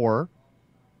 What's the or?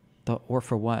 The or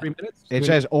for what? 3 minutes? It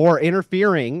says or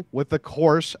interfering with the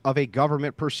course of a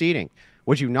government proceeding.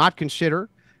 Would you not consider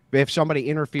if somebody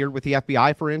interfered with the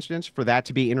FBI, for instance, for that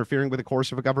to be interfering with the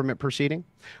course of a government proceeding?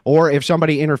 Or if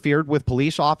somebody interfered with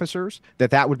police officers,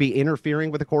 that would be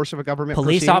interfering with the course of a government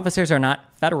Police proceeding? officers are not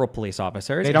federal police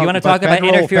officers. They If you want to don't- talk but about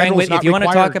federal- interfering with, federal's if you want to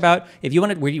not talk required. about, if you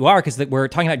want to, where you are, because we're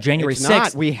talking about January It's 6th.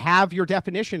 not. We have your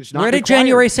definition. It's not Where did required.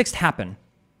 January 6th happen?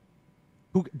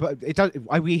 But it does.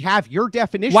 We have your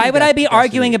definition. Why would I be Destiny.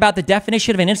 arguing about the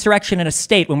definition of an insurrection in a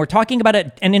state when we're talking about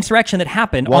an insurrection that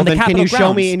happened Well, on the then Capitol can you grounds?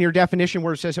 show me in your definition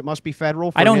where it says it must be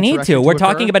federal? For I don't an need insurrection to. We're occur?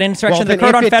 talking about an insurrection that then occurred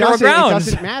if on it federal doesn't- grounds.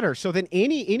 It doesn't matter. So then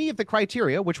any of the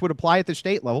criteria which would apply at the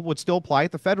state level would still apply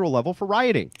at the federal level for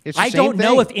rioting. It's the I same don't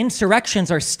know if thing.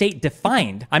 insurrections are state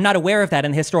defined. I'm not aware of that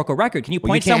in the historical record. Can you Well,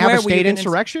 you point can't somewhere have a where you state can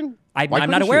insurrection. I'm Why not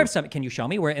couldn't aware you? of some. Can you show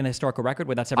me where in the historical record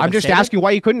where that's ever I'm been just stated? asking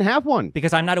why you couldn't have one.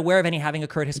 Because I'm not aware of any having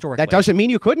occurred historically. That doesn't mean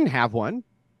you couldn't have one.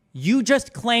 You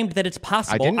just claimed that it's I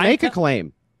possible. didn't make a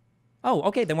claim. Oh,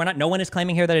 okay. Then we're not. No one is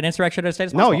claiming here that an insurrection in a state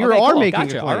is No, possible. you Okay, are cool. making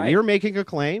Gotcha. a All claim. right. You're making a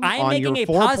claim I'm on making your a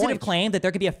 4 positive points. claim that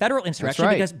there could be a federal insurrection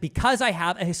right. because I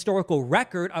have a historical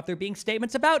record of there being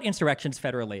statements about insurrections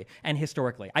federally and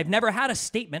historically. I've never had a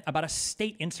statement about a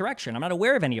state insurrection. I'm not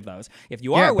aware of any of those. If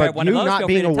you are aware of but one you of those, not feel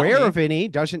free being to tell aware me. of any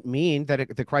doesn't mean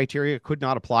that the criteria could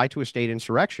not apply to a state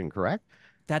insurrection, correct?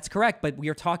 That's correct, but we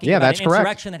are talking Yeah, about that's an correct.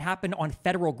 insurrection that happened on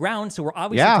federal grounds, so we're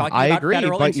obviously Yeah, talking I about agree,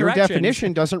 federal but your insurrections.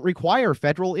 definition doesn't require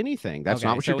federal anything. That's Okay,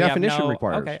 not what so your we have definition no-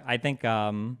 requires. Okay, I think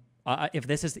if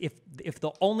this is if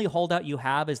the only holdout you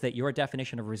have is that your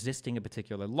definition of resisting a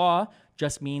particular law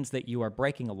just means that you are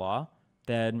breaking a law,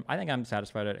 then I think I'm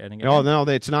satisfied at ending it. No, no,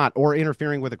 it's not. Or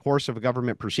interfering with the course of a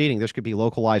government proceeding. This could be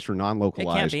localized or It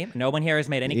non-localized. can't be. No one here has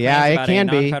made any claims Yeah, it about can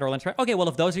a be. non-federal insurrection. Okay, well,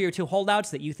 if those are your two holdouts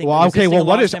that you think Well, that okay, resisting well, a law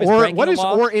what is is the same as breaking what a is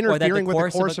law, or that interfering with the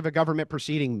course course of a government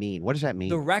proceeding mean? What does that mean?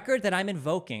 the record that I'm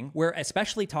invoking, we're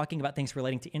especially talking about things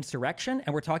relating to insurrection,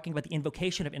 and we're talking about the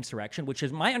invocation of insurrection, which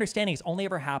is my understanding has only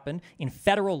ever happened in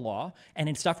federal law and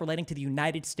in stuff relating to the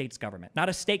United States government, not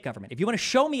a state government. If you want to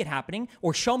show me it happening,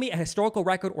 or show me a historical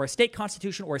record, or a state constitution,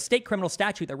 or a state criminal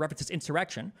statute that references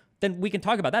insurrection, then we can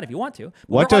talk about that if you want to. But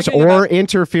What we're does arguing or about-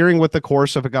 interfering with the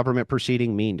course of a government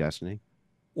proceeding mean, Destiny?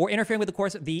 or interfering with the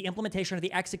course of the implementation or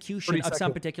the execution 30 of some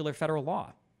seconds. particular federal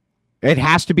law? It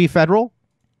has to be federal?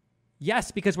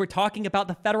 Yes, because we're talking about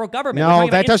the federal government. We're No,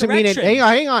 talking that about doesn't mean it.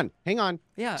 insurrection. Hang on.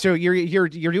 Yeah. So you're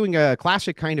doing a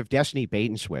classic kind of Destiny bait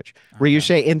and switch, where you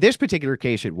say in this particular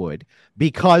case it would,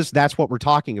 because that's what we're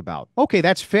talking about. Okay,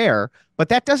 that's fair, but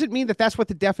that doesn't mean that that's what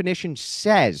the definition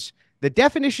says. The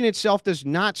definition itself does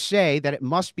not say that it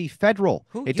must be federal.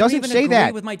 Who- It you don't doesn't even say agree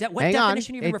that. with my what Hang on.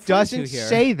 definition are you even It referring to doesn't here?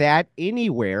 say that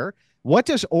anywhere. What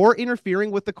does or interfering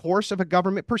with the course of a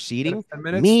government proceeding 10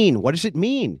 minutes? mean? What does it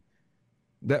mean?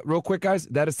 That real quick, guys.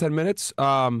 That is 10 minutes.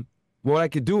 What I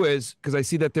could do is, because I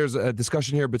see that there's a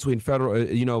discussion here between federal,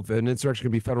 if an insurrection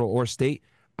can be federal or state,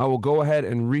 I will go ahead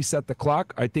and reset the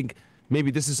clock. I think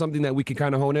maybe this is something that we can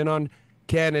kind of hone in on.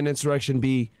 Can an insurrection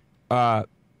be?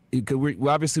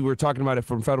 Obviously we're talking about it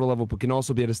from federal level, but can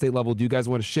also be at a state level. Do you guys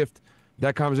want to shift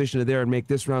that conversation to there and make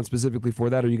this round specifically for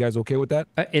that? Are you guys okay with that?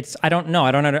 I don't know.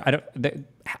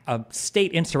 A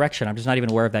state insurrection. I'm just not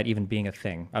even aware of that even being a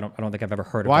thing. I don't think I've ever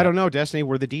heard of Well, that. I don't know, Destiny.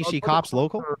 Were the DC cops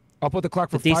local? I'll put the clock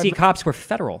for The 5 DC minutes. cops were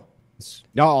federal.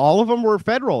 No, all of them were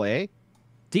federal, eh?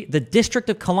 The District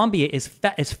of Columbia is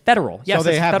federal. Yes, So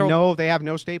they it's have federal.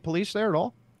 no state police there at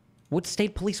all? What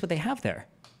state police would they have there?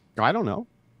 I don't know.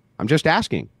 I'm just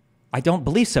asking. I don't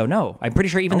believe so. No, I'm pretty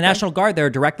sure even the National Guard there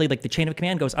directly, like the chain of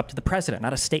command goes up to the president,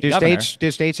 not a state governor.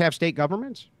 Do states have state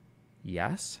governments?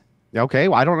 Yes. Okay,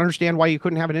 well, I don't understand why you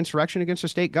couldn't have an insurrection against a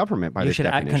state government by You this should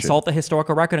definition. consult the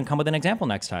historical record and come with an example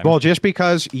next time. Well, just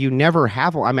because you never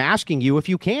have one, I'm asking you if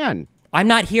you can. I'm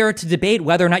not here to debate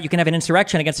whether or not you can have an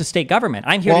insurrection against a state government.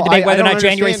 I'm here Well, to debate I whether or don't not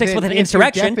January understand 6th was an if your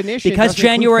insurrection definition because doesn't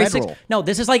include January 6th. federal. No,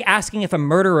 this is like asking if a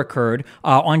murder occurred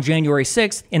on January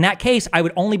 6th. In that case, I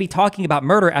would only be talking about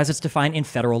murder as it's defined in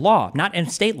federal law, not in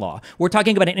state law. We're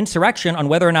talking about an insurrection on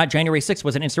whether or not January 6th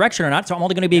was an insurrection or not. So I'm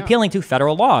only going to be appealing to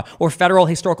federal law or federal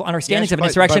historical understandings Yes, of an but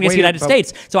insurrection against the wait, United but-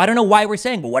 States. So I don't know why we're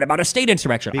saying, well, what about a state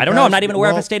insurrection? I don't know. I'm not even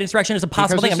aware if a state insurrection is a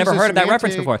possible thing. I've this never is a heard of that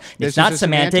reference semantic- before. this It's not is a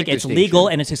semantic semantic. It's distinction. legal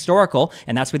and it's historical,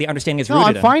 and that's where the understanding is No, rooted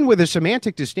I'm in. fine with a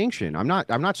semantic distinction. I'm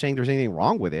not saying there's anything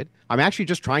wrong with it. I'm actually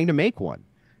just trying to make one.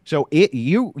 So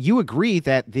you agree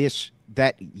that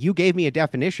you gave me a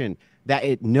definition that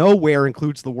it nowhere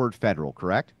includes the word federal,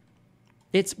 correct?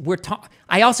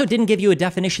 I also didn't give you a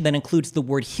definition that includes the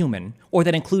word human, or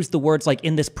that includes the words like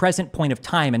in this present point of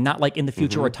time and not like in the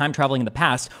future or time traveling in the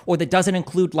past, or that doesn't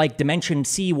include like dimension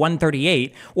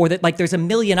C138, or that like there's a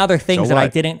million other things that I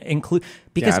what? didn't include.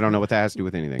 Because Yeah, I don't know what that has to do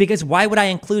with anything. Because why would I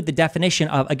include the definition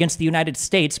of against the United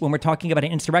States when we're talking about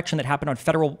an insurrection that happened on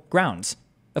federal grounds?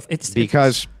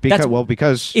 Because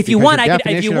if you want, the I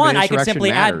definition of an could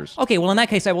simply insurrection matters. add. Okay, well in that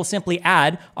case, I will simply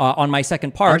add on my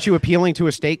second part. Aren't you appealing to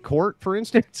a state court, for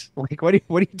instance? Like, what are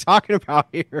you talking about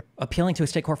here? Appealing to a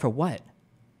state court for what?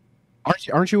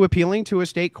 Aren't you appealing to a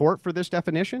state court for this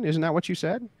definition? Isn't that what you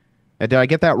said? Did I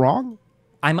get that wrong?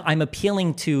 I'm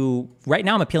appealing to right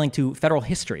now. I'm appealing to federal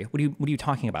history. What are you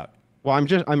talking about? Well,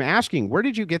 I'm asking, where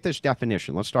did you get this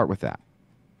definition? Let's start with that.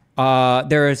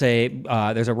 There's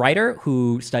a writer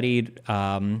who studied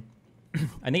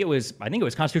I think it was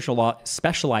constitutional law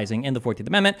specializing in the 14th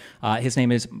Amendment. His name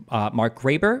is Mark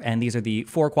Graber, and these are the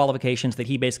 4 qualifications that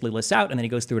he basically lists out, and then he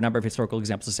goes through a number of historical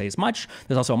examples to say as much.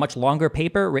 There's also a much longer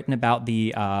paper written about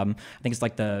the I think it's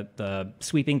like the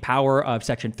sweeping power of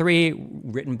Section 3,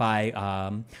 written by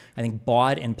I think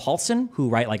Baud and Paulson, who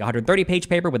write like a 130-page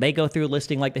paper where they go through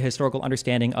listing like the historical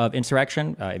understanding of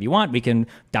insurrection. If you want, we can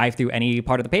dive through any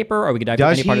part of the paper, or we can dive through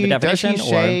any part of the definition. Does he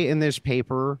say in this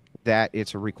paper that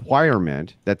it's a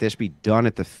requirement that this be done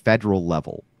at the federal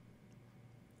level?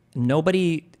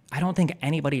 I don't think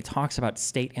anybody talks about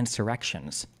state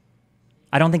insurrections.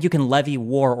 I don't think you can levy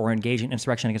war or engage in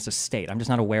insurrection against a state. I'm just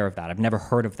not aware of that. I've never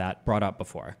heard of that brought up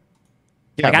before.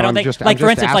 Yeah, like, I don't I'm think, just, like I'm for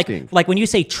just instance, asking. like when you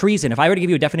say treason, if I were to give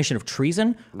you a definition of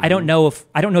treason, I don't know if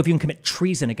you can commit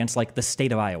treason against like the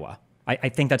state of Iowa. I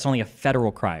think that's only a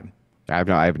federal crime. I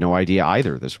have no idea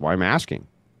either. This is why I'm asking.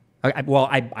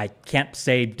 I can't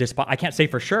say I can't say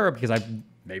for sure because I've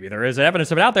maybe there is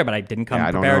evidence of it out there, but I didn't come Yeah,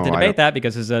 I don't prepared to know. debate that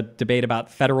because it's a debate about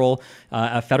federal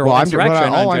Well,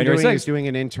 insurrection all on I'm January doing is 6th. doing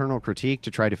an internal critique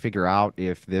to try to figure out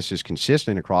if this is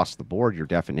consistent across the board, your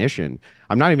definition.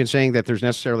 I'm not even saying that there's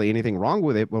necessarily anything wrong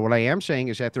with it, but what I am saying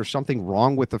is that there's something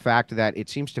wrong with the fact that it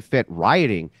seems to fit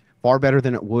rioting far better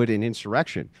than it would in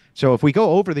insurrection. So if we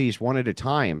go over these one at a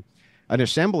time, an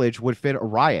assemblage would fit a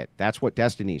riot. That's what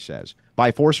Destiny says.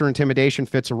 By force or intimidation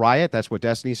fits a riot. That's what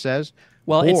Destiny says.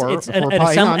 Well, Or it's for an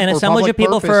assemblage of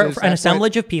people purposes, for an that's what-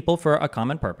 assemblage of people for a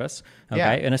common purpose. Okay,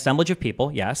 Yeah. an assemblage of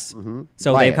people. Yes.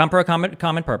 So Riot. they've come for a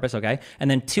common purpose. Okay,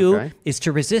 and then two Okay. is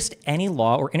to resist any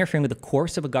law or interfering with the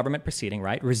course of a government proceeding.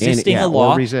 Right, resisting yeah, a or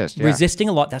law. resist, yeah. Resisting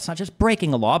a law. That's not just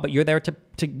breaking a law, but you're there to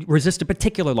resist a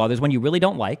particular law. There's one you really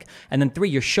don't like, and then three,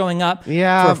 you're showing up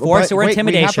Yeah, for force but or wait,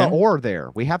 intimidation. We have the or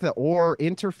there. We have the or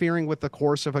interfering with the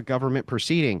course of a government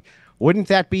proceeding. Wouldn't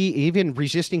that be even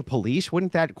resisting police?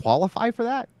 Wouldn't that qualify for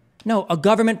that? No, a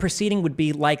government proceeding would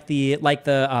be like the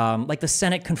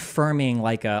Senate confirming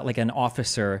like an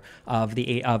officer of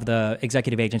the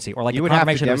executive agency, or like You the would have to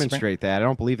confirmation of a Supreme- demonstrate that. I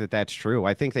don't believe that that's true.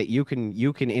 I think that you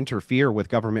can interfere with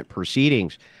government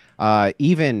proceedings,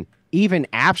 even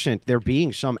absent there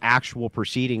being some actual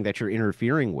proceeding that you're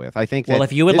interfering with. I think that Well,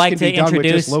 if you would this like can to be done with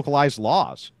introduce- just localized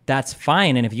laws. That's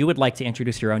fine, and if you would like to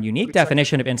introduce your own unique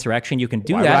definition of insurrection, you can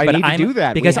do Why would that. I but need to I'm do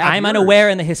that? We because have I'm yours. unaware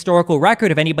in the historical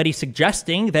record of anybody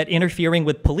suggesting that interfering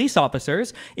with police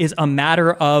officers is a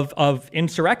matter of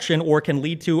insurrection or can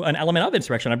lead to an element of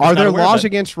insurrection. I'm just Are not there aware of laws it.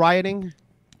 against rioting?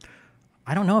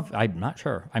 I don't know if I'm not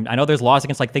sure. I know there's laws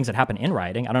against like things that happen in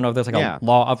rioting. I don't know if there's like Yeah. a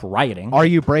law of rioting. Are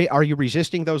you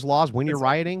resisting those laws when you're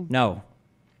rioting? No.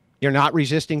 You're not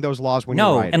resisting those laws when you're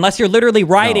No, rioting. unless you're literally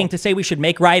rioting No. to say we should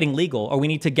make rioting legal or we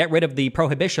need to get rid of the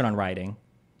prohibition on rioting.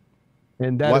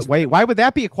 And that is Wait, why would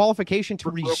that be a qualification to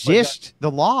resist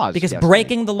the laws? Because Destiny?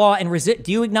 breaking the law and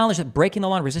do you acknowledge that breaking the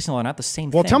law and resisting the law are not the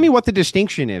same Well, thing? tell me what the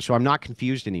distinction is, so I'm not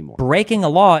confused anymore. Breaking a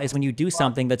law is when you do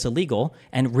something that's illegal,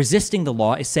 and resisting the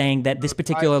law is saying that this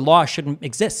particular law shouldn't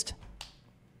exist.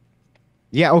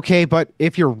 Yeah, okay, but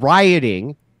if you're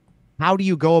rioting, how do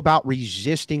you go about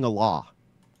resisting a law?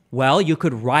 Well, you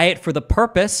could riot for the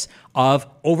purpose of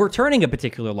overturning a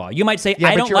particular law. You might say, Yeah,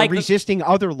 I but don't you're like resisting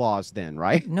other laws then,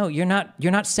 right? No, you're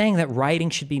not saying that rioting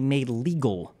should be made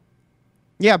legal.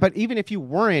 Yeah, but even if you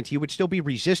weren't, you would still be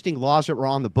resisting laws that were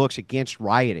on the books against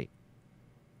rioting.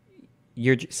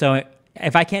 So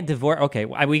if I can't divorce, okay,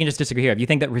 we can just disagree here. If you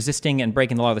think that resisting and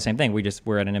breaking the law are the same thing,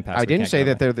 we're at an impasse. I We didn't can't say go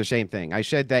that there. they're the same thing. I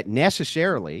said that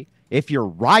necessarily, if you're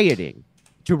rioting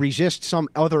to resist some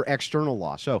other external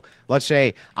law. So let's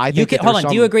say I think You can that hold there's on. some-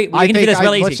 Do you agree? We I can do think this real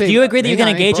let's easy. say- Do you agree that you hang can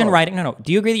on, engage in bro. rioting? No.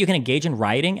 Do you agree that you can engage in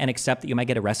rioting and accept that you might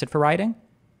get arrested for rioting?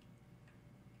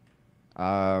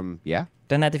 Yeah.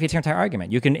 Then that defeats your entire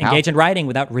argument. You can engage in rioting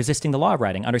without resisting the law of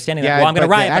rioting, understanding that, well, I'm going to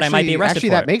but riot, but I might be arrested Actually,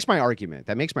 for that it. makes my argument.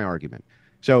 That makes my argument.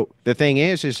 So the thing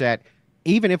is that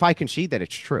even if I concede that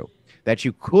it's true, that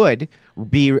you could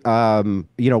be,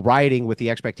 rioting with the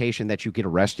expectation that you get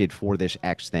arrested for this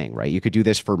X thing, right? You could do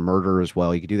this for murder as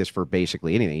well. You could do this for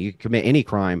basically anything. You could commit any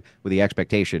crime with the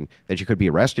expectation that you could be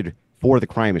arrested for the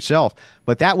crime itself.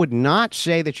 But that would not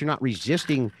say that you're not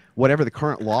resisting whatever the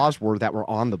current laws were that were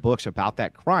on the books about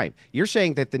that crime. You're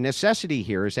saying that the necessity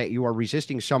here is that you are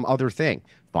resisting some other thing.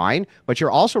 Fine, but you're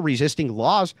also resisting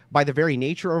laws by the very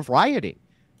nature of rioting.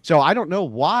 So I don't know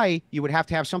why you would have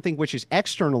to have something which is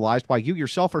externalized while you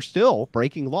yourself are still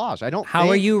breaking laws. I don't How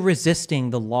are think- you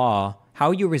resisting the law? How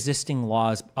are you resisting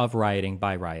laws of rioting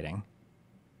by rioting?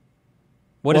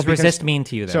 What Well, does because- resist mean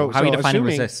to you, though? How are you defining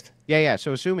assuming- resist? Yeah.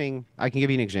 So assuming, I can give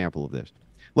you an example of this.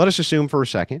 Let us assume for a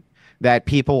second that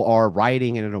people are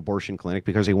rioting in an abortion clinic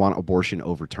because they want abortion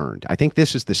overturned. I think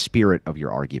this is the spirit of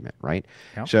your argument, right?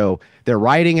 Yep. So they're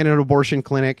rioting in an abortion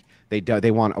clinic. They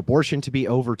want abortion to be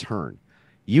overturned.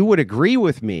 You would agree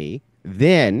with me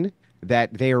then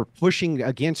that they are pushing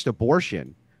against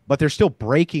abortion, but they're still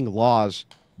breaking laws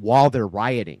while they're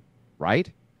rioting,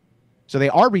 right? So they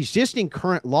are resisting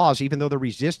current laws, even though they're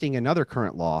resisting another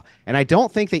current law. And I don't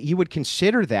think that you would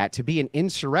consider that to be an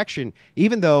insurrection,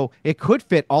 even though it could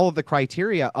fit all of the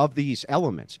criteria of these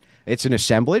elements. It's an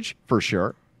assemblage, for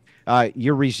sure.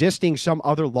 You're resisting some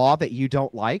other law that you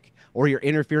don't like, or you're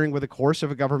interfering with the course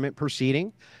of a government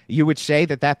proceeding. You would say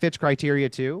that that fits criteria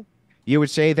too. You would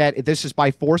say that this is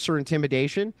by force or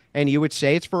intimidation, and you would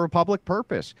say it's for a public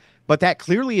purpose. But that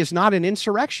clearly is not an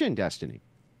insurrection, Destiny.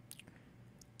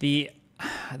 The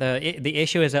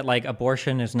issue is that like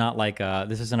abortion is not like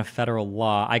this isn't a federal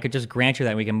law. I could just grant you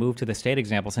that we can move to the state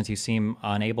example since you seem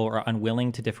unable or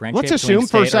unwilling to differentiate. Let's between assume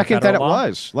for a state or second that it federal law.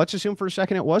 was. Let's assume for a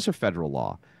second it was a federal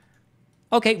law.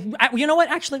 Okay, you know what?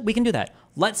 Actually, we can do that.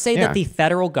 Let's say that the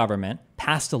federal government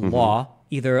passed a law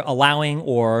either allowing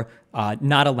or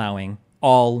not allowing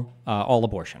all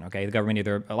abortion. Okay, the government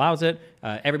either allows it,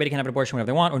 everybody can have an abortion whenever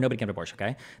they want, or nobody can have an abortion.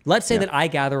 Okay, let's say that I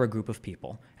gather a group of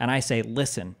people and I say,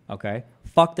 listen, okay,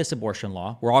 fuck this abortion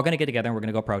law. We're all going to get together and we're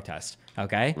going to go protest.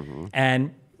 Okay,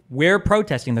 and we're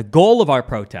protesting. The goal of our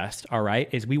protest, all right,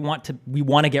 is we want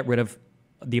to get rid of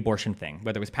the abortion thing,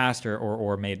 whether it was passed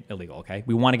or made illegal, okay?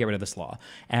 We want to get rid of this law.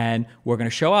 And we're going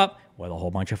to show up with a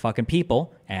whole bunch of fucking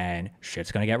people, and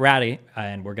shit's going to get ratty,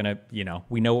 and we're going to,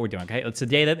 we know what we're doing, okay? It's the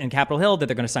day that in Capitol Hill that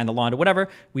they're going to sign the law into whatever.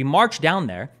 We march down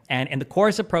there, and in the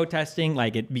course of protesting,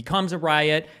 like, it becomes a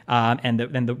riot, and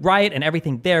the riot and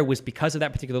everything there was because of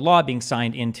that particular law being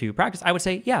signed into practice. I would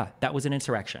say, yeah, that was an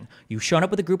insurrection. You've shown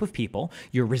up with a group of people,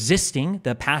 you're resisting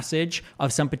the passage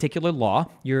of some particular law,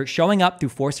 you're showing up through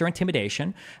force or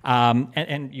intimidation,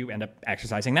 and you end up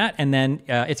exercising that, and then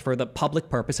it's for the public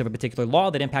purpose of a particular law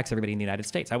that impacts everybody in the United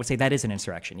States. I would say that is an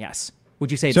insurrection, yes.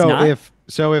 Would you say it's not? If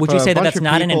would you say that bunch that's of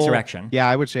not an people- insurrection? Yeah,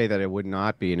 I would say that it would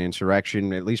not be an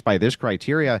insurrection, at least by this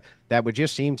criteria. That would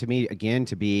just seem to me, again,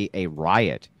 to be a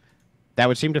riot. That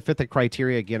would seem to fit the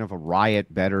criteria, again, of a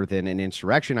riot better than an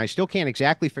insurrection. I still can't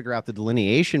exactly figure out the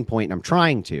delineation point, and I'm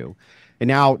trying to. And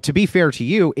now, to be fair to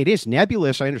you, it is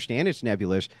nebulous. I understand it's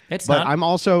nebulous. It's but not. I'm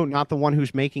also not the one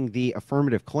who's making the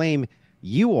affirmative claim.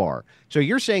 You are. So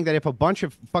you're saying that if a bunch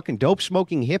of fucking dope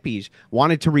smoking hippies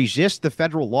wanted to resist the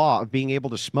federal law of being able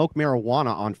to smoke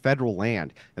marijuana on federal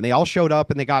land, and they all showed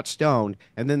up and they got stoned,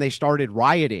 and then they started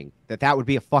rioting, that would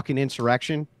be a fucking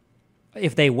insurrection?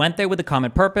 If they went there with a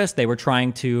common purpose, they were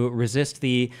trying to resist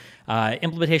the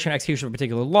implementation or execution of a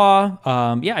particular law,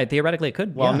 yeah, theoretically it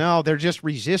could. Well, yeah. no, they're just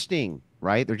resisting,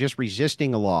 right? They're just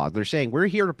resisting a law. They're saying, we're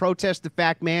here to protest the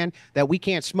fact, man, that we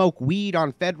can't smoke weed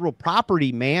on federal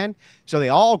property, man. So they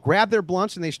all grab their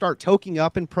blunts and they start toking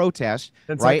up in protest,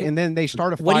 right? And then they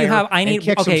start a fire What do you have? I need and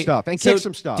kick some stuff. And so kick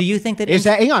some stuff. Do you think that Is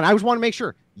that, hang on, I just want to make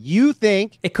sure. You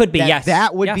think it could be, that yes.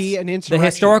 that would Yes. be an insurrection? The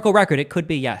historical record, it could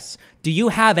be, yes. Do you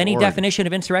have any Lord. definition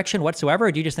of insurrection whatsoever,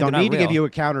 or do you just think Don't they're not need to real? give you a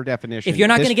counter definition. If you're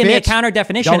not going to give me a counter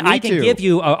definition, I can give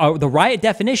you the riot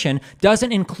definition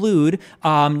doesn't include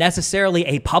necessarily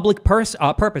a public purpose.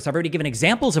 I've already given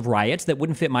examples of riots that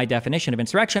wouldn't fit my definition of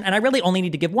insurrection, and I really only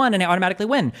need to give one, and I automatically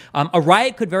win. A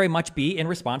riot could very much be in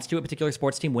response to a particular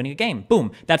sports team winning a game.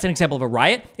 Boom. That's an example of a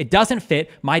riot. It doesn't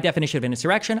fit my definition of an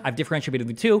insurrection. I've differentiated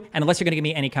the two, and unless you're going to give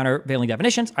me any countervailing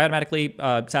definitions, I automatically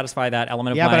satisfy that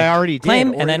element of my but I already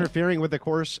claim. did. Or and then interfering with the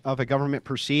course of a government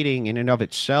proceeding in and of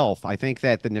itself. I think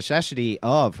that the necessity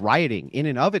of rioting in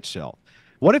and of itself.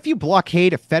 What if you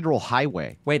blockade a federal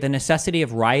highway? wait, the necessity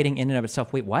of rioting in and of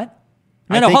itself. Wait, what?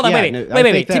 I No, think- hold on, yeah, wait. no, I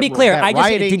think To be that- clear, that I just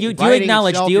rioting- do you rioting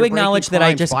acknowledge? itself, Do you you're acknowledge breaking that I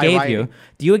crimes just by gave rioting. you?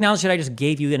 Do you acknowledge that I just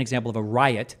gave you an example of a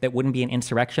riot that wouldn't be an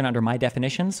insurrection under my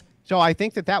definitions? So I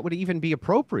think that that would even be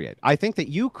appropriate. I think that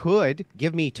you could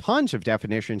give me tons of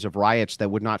definitions of riots that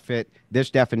would not fit this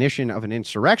definition of an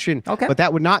insurrection. Okay. But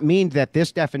that would not mean that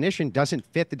this definition doesn't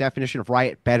fit the definition of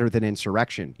riot better than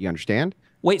insurrection. You understand?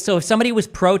 Wait, so if somebody was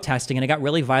protesting and it got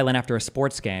really violent after a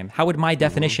sports game, how would my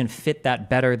definition fit that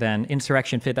better than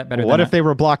insurrection? Fit that better? What than if they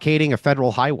were blockading a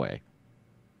federal highway?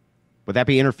 Would that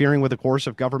be interfering with the course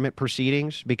of government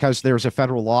proceedings because there's a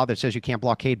federal law that says you can't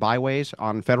blockade byways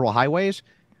on federal highways?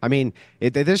 I mean,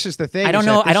 this is the thing. I don't is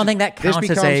know. that I don't this- think that this counts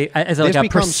becomes- as like this a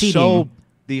becomes proceeding. So,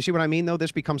 do you see what I mean, though?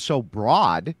 This becomes so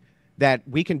broad that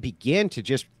we can begin to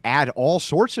just add all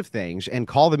sorts of things and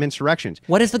call them insurrections.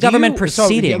 What is the Do you- government so,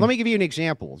 proceeding? let me give you an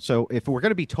example. So if we're going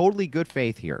to be totally good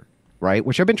faith here, right,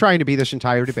 which I've been trying to be this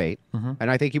entire debate, and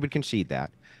I think you would concede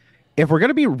that, if we're going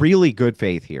to be really good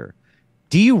faith here,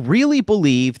 do you really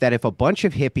believe that if a bunch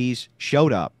of hippies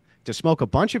showed up to smoke a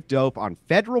bunch of dope on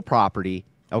federal property,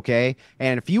 okay,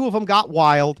 and a few of them got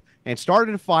wild and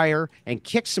started a fire and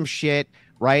kicked some shit,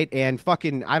 right, and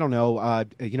fucking, I don't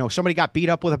know, somebody got beat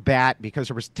up with a bat because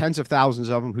there was tens of thousands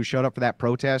of them who showed up for that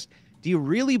protest, do you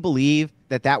really believe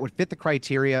that that would fit the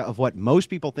criteria of what most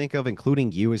people think of,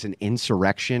 including you, as an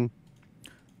insurrection?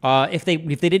 If they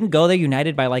didn't go there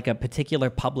united by like a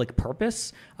particular public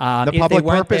purpose, The if they public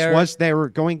weren't purpose there- was they were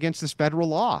going against this federal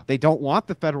law. They don't want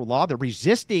the federal law. They're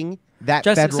resisting that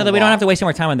just federal so that we law. don't have to waste any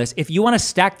more time on this. If you want to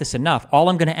stack this enough, all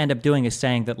I'm going to end up doing is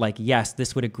saying that, like, yes,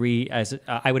 this would agree as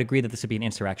I would agree that this would be an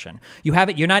insurrection. You have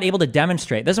it. You're not able to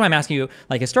demonstrate. This is why I'm asking you,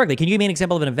 like, historically, can you give me an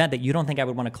example of an event that you don't think I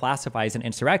would want to classify as an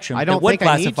insurrection? I don't that would think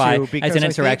I need classify to, as because an I think-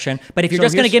 insurrection. But if you're so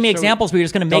just going to here's- give me so examples where you're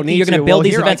just going to don't make, you're need going to. to build Well,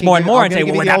 these here, I events can more give and you- more I'm and say, gonna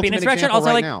well, give would you the that be an ultimate insurrection? example Also,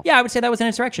 right like, now. yeah, I would say that was an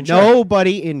insurrection. Sure.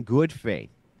 Nobody in good faith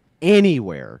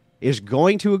anywhere is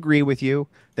going to agree with you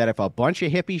that if a bunch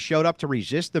of hippies showed up to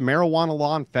resist the marijuana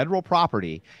law on federal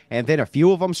property, and then a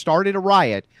few of them started a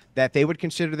riot, that they would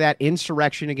consider that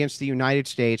insurrection against the United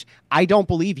States. I don't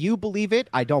believe you believe it.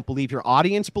 I don't believe your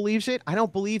audience believes it. I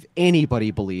don't believe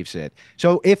anybody believes it.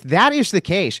 So if that is the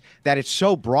case, that it's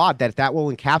so broad that that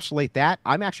will encapsulate that,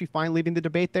 I'm actually fine leaving the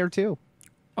debate there too.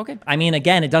 Okay. I mean,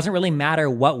 again, it doesn't really matter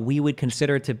what we would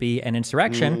consider to be an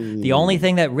insurrection. The only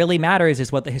thing that really matters is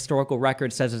what the historical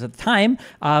record says at the time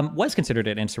was considered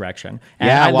an insurrection. And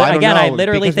yeah, well, I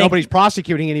literally think nobody's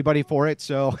prosecuting anybody for it,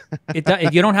 so you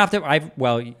don't have to.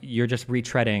 Well, you're just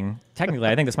retreading. Technically,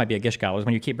 I think this might be a gish gallows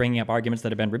when you keep bringing up arguments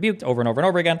that have been rebuked over and over and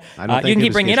over again. You can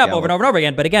keep bringing it up over and over and over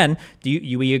again. But again,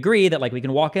 we agree that like we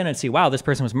can walk in and see, wow, this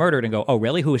person was murdered, and go, oh,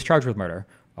 really? Who was charged with murder?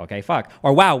 Okay, fuck.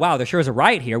 Or wow, there sure is a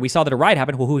riot here. We saw that a riot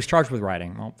happened. Well, who was charged with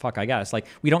rioting? Well, fuck, I guess. Like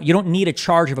you don't need a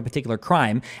charge of a particular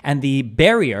crime, and the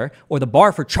barrier or the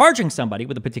bar for charging somebody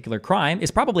with a particular crime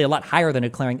is probably a lot higher than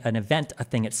declaring an event a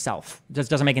thing itself. It just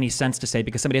doesn't make any sense to say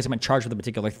because somebody hasn't been charged with a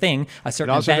particular thing, a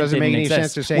certain event doesn't didn't make any exist.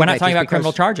 sense to say We're not talking about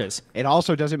criminal charges. It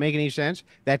also doesn't make any sense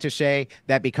that to say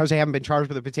that because they haven't been charged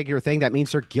with a particular thing, that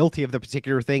means they're guilty of the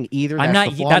particular thing either. I'm that's not.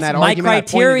 The flaw That's in that my argument.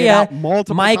 criteria.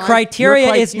 My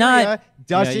criteria is not.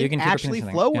 Doesn't actually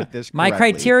flow with this. My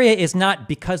criteria is not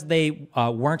because they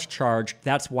weren't charged.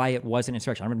 That's why it was an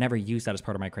insurrection. I would never use that as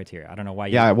part of my criteria. I don't know why.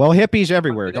 Yeah, well, hippies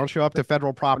everywhere don't show up to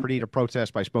federal property to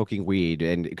protest by smoking weed,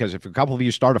 and because if a couple of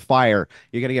you start a fire,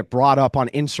 you're going to get brought up on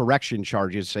insurrection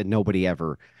charges, and nobody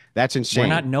ever. That's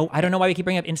insane. I don't know why we keep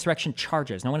bringing up insurrection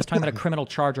charges. No one is talking about a criminal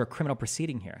charge or a criminal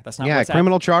proceeding here. That's not. Yeah,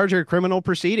 criminal charge or criminal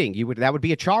proceeding. That would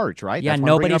be a charge, right? Yeah,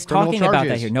 nobody's talking about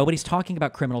that here. Nobody's talking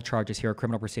about criminal charges here or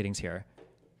criminal proceedings here.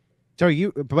 So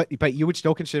but you would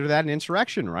still consider that an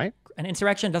insurrection, right? An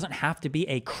insurrection doesn't have to be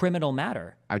a criminal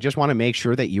matter. I just want to make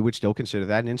sure that you would still consider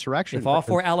that an insurrection. If all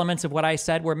four elements of what I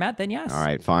said were met, then yes. All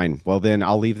right, fine. Well, then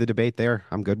I'll leave the debate there.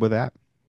 I'm good with that.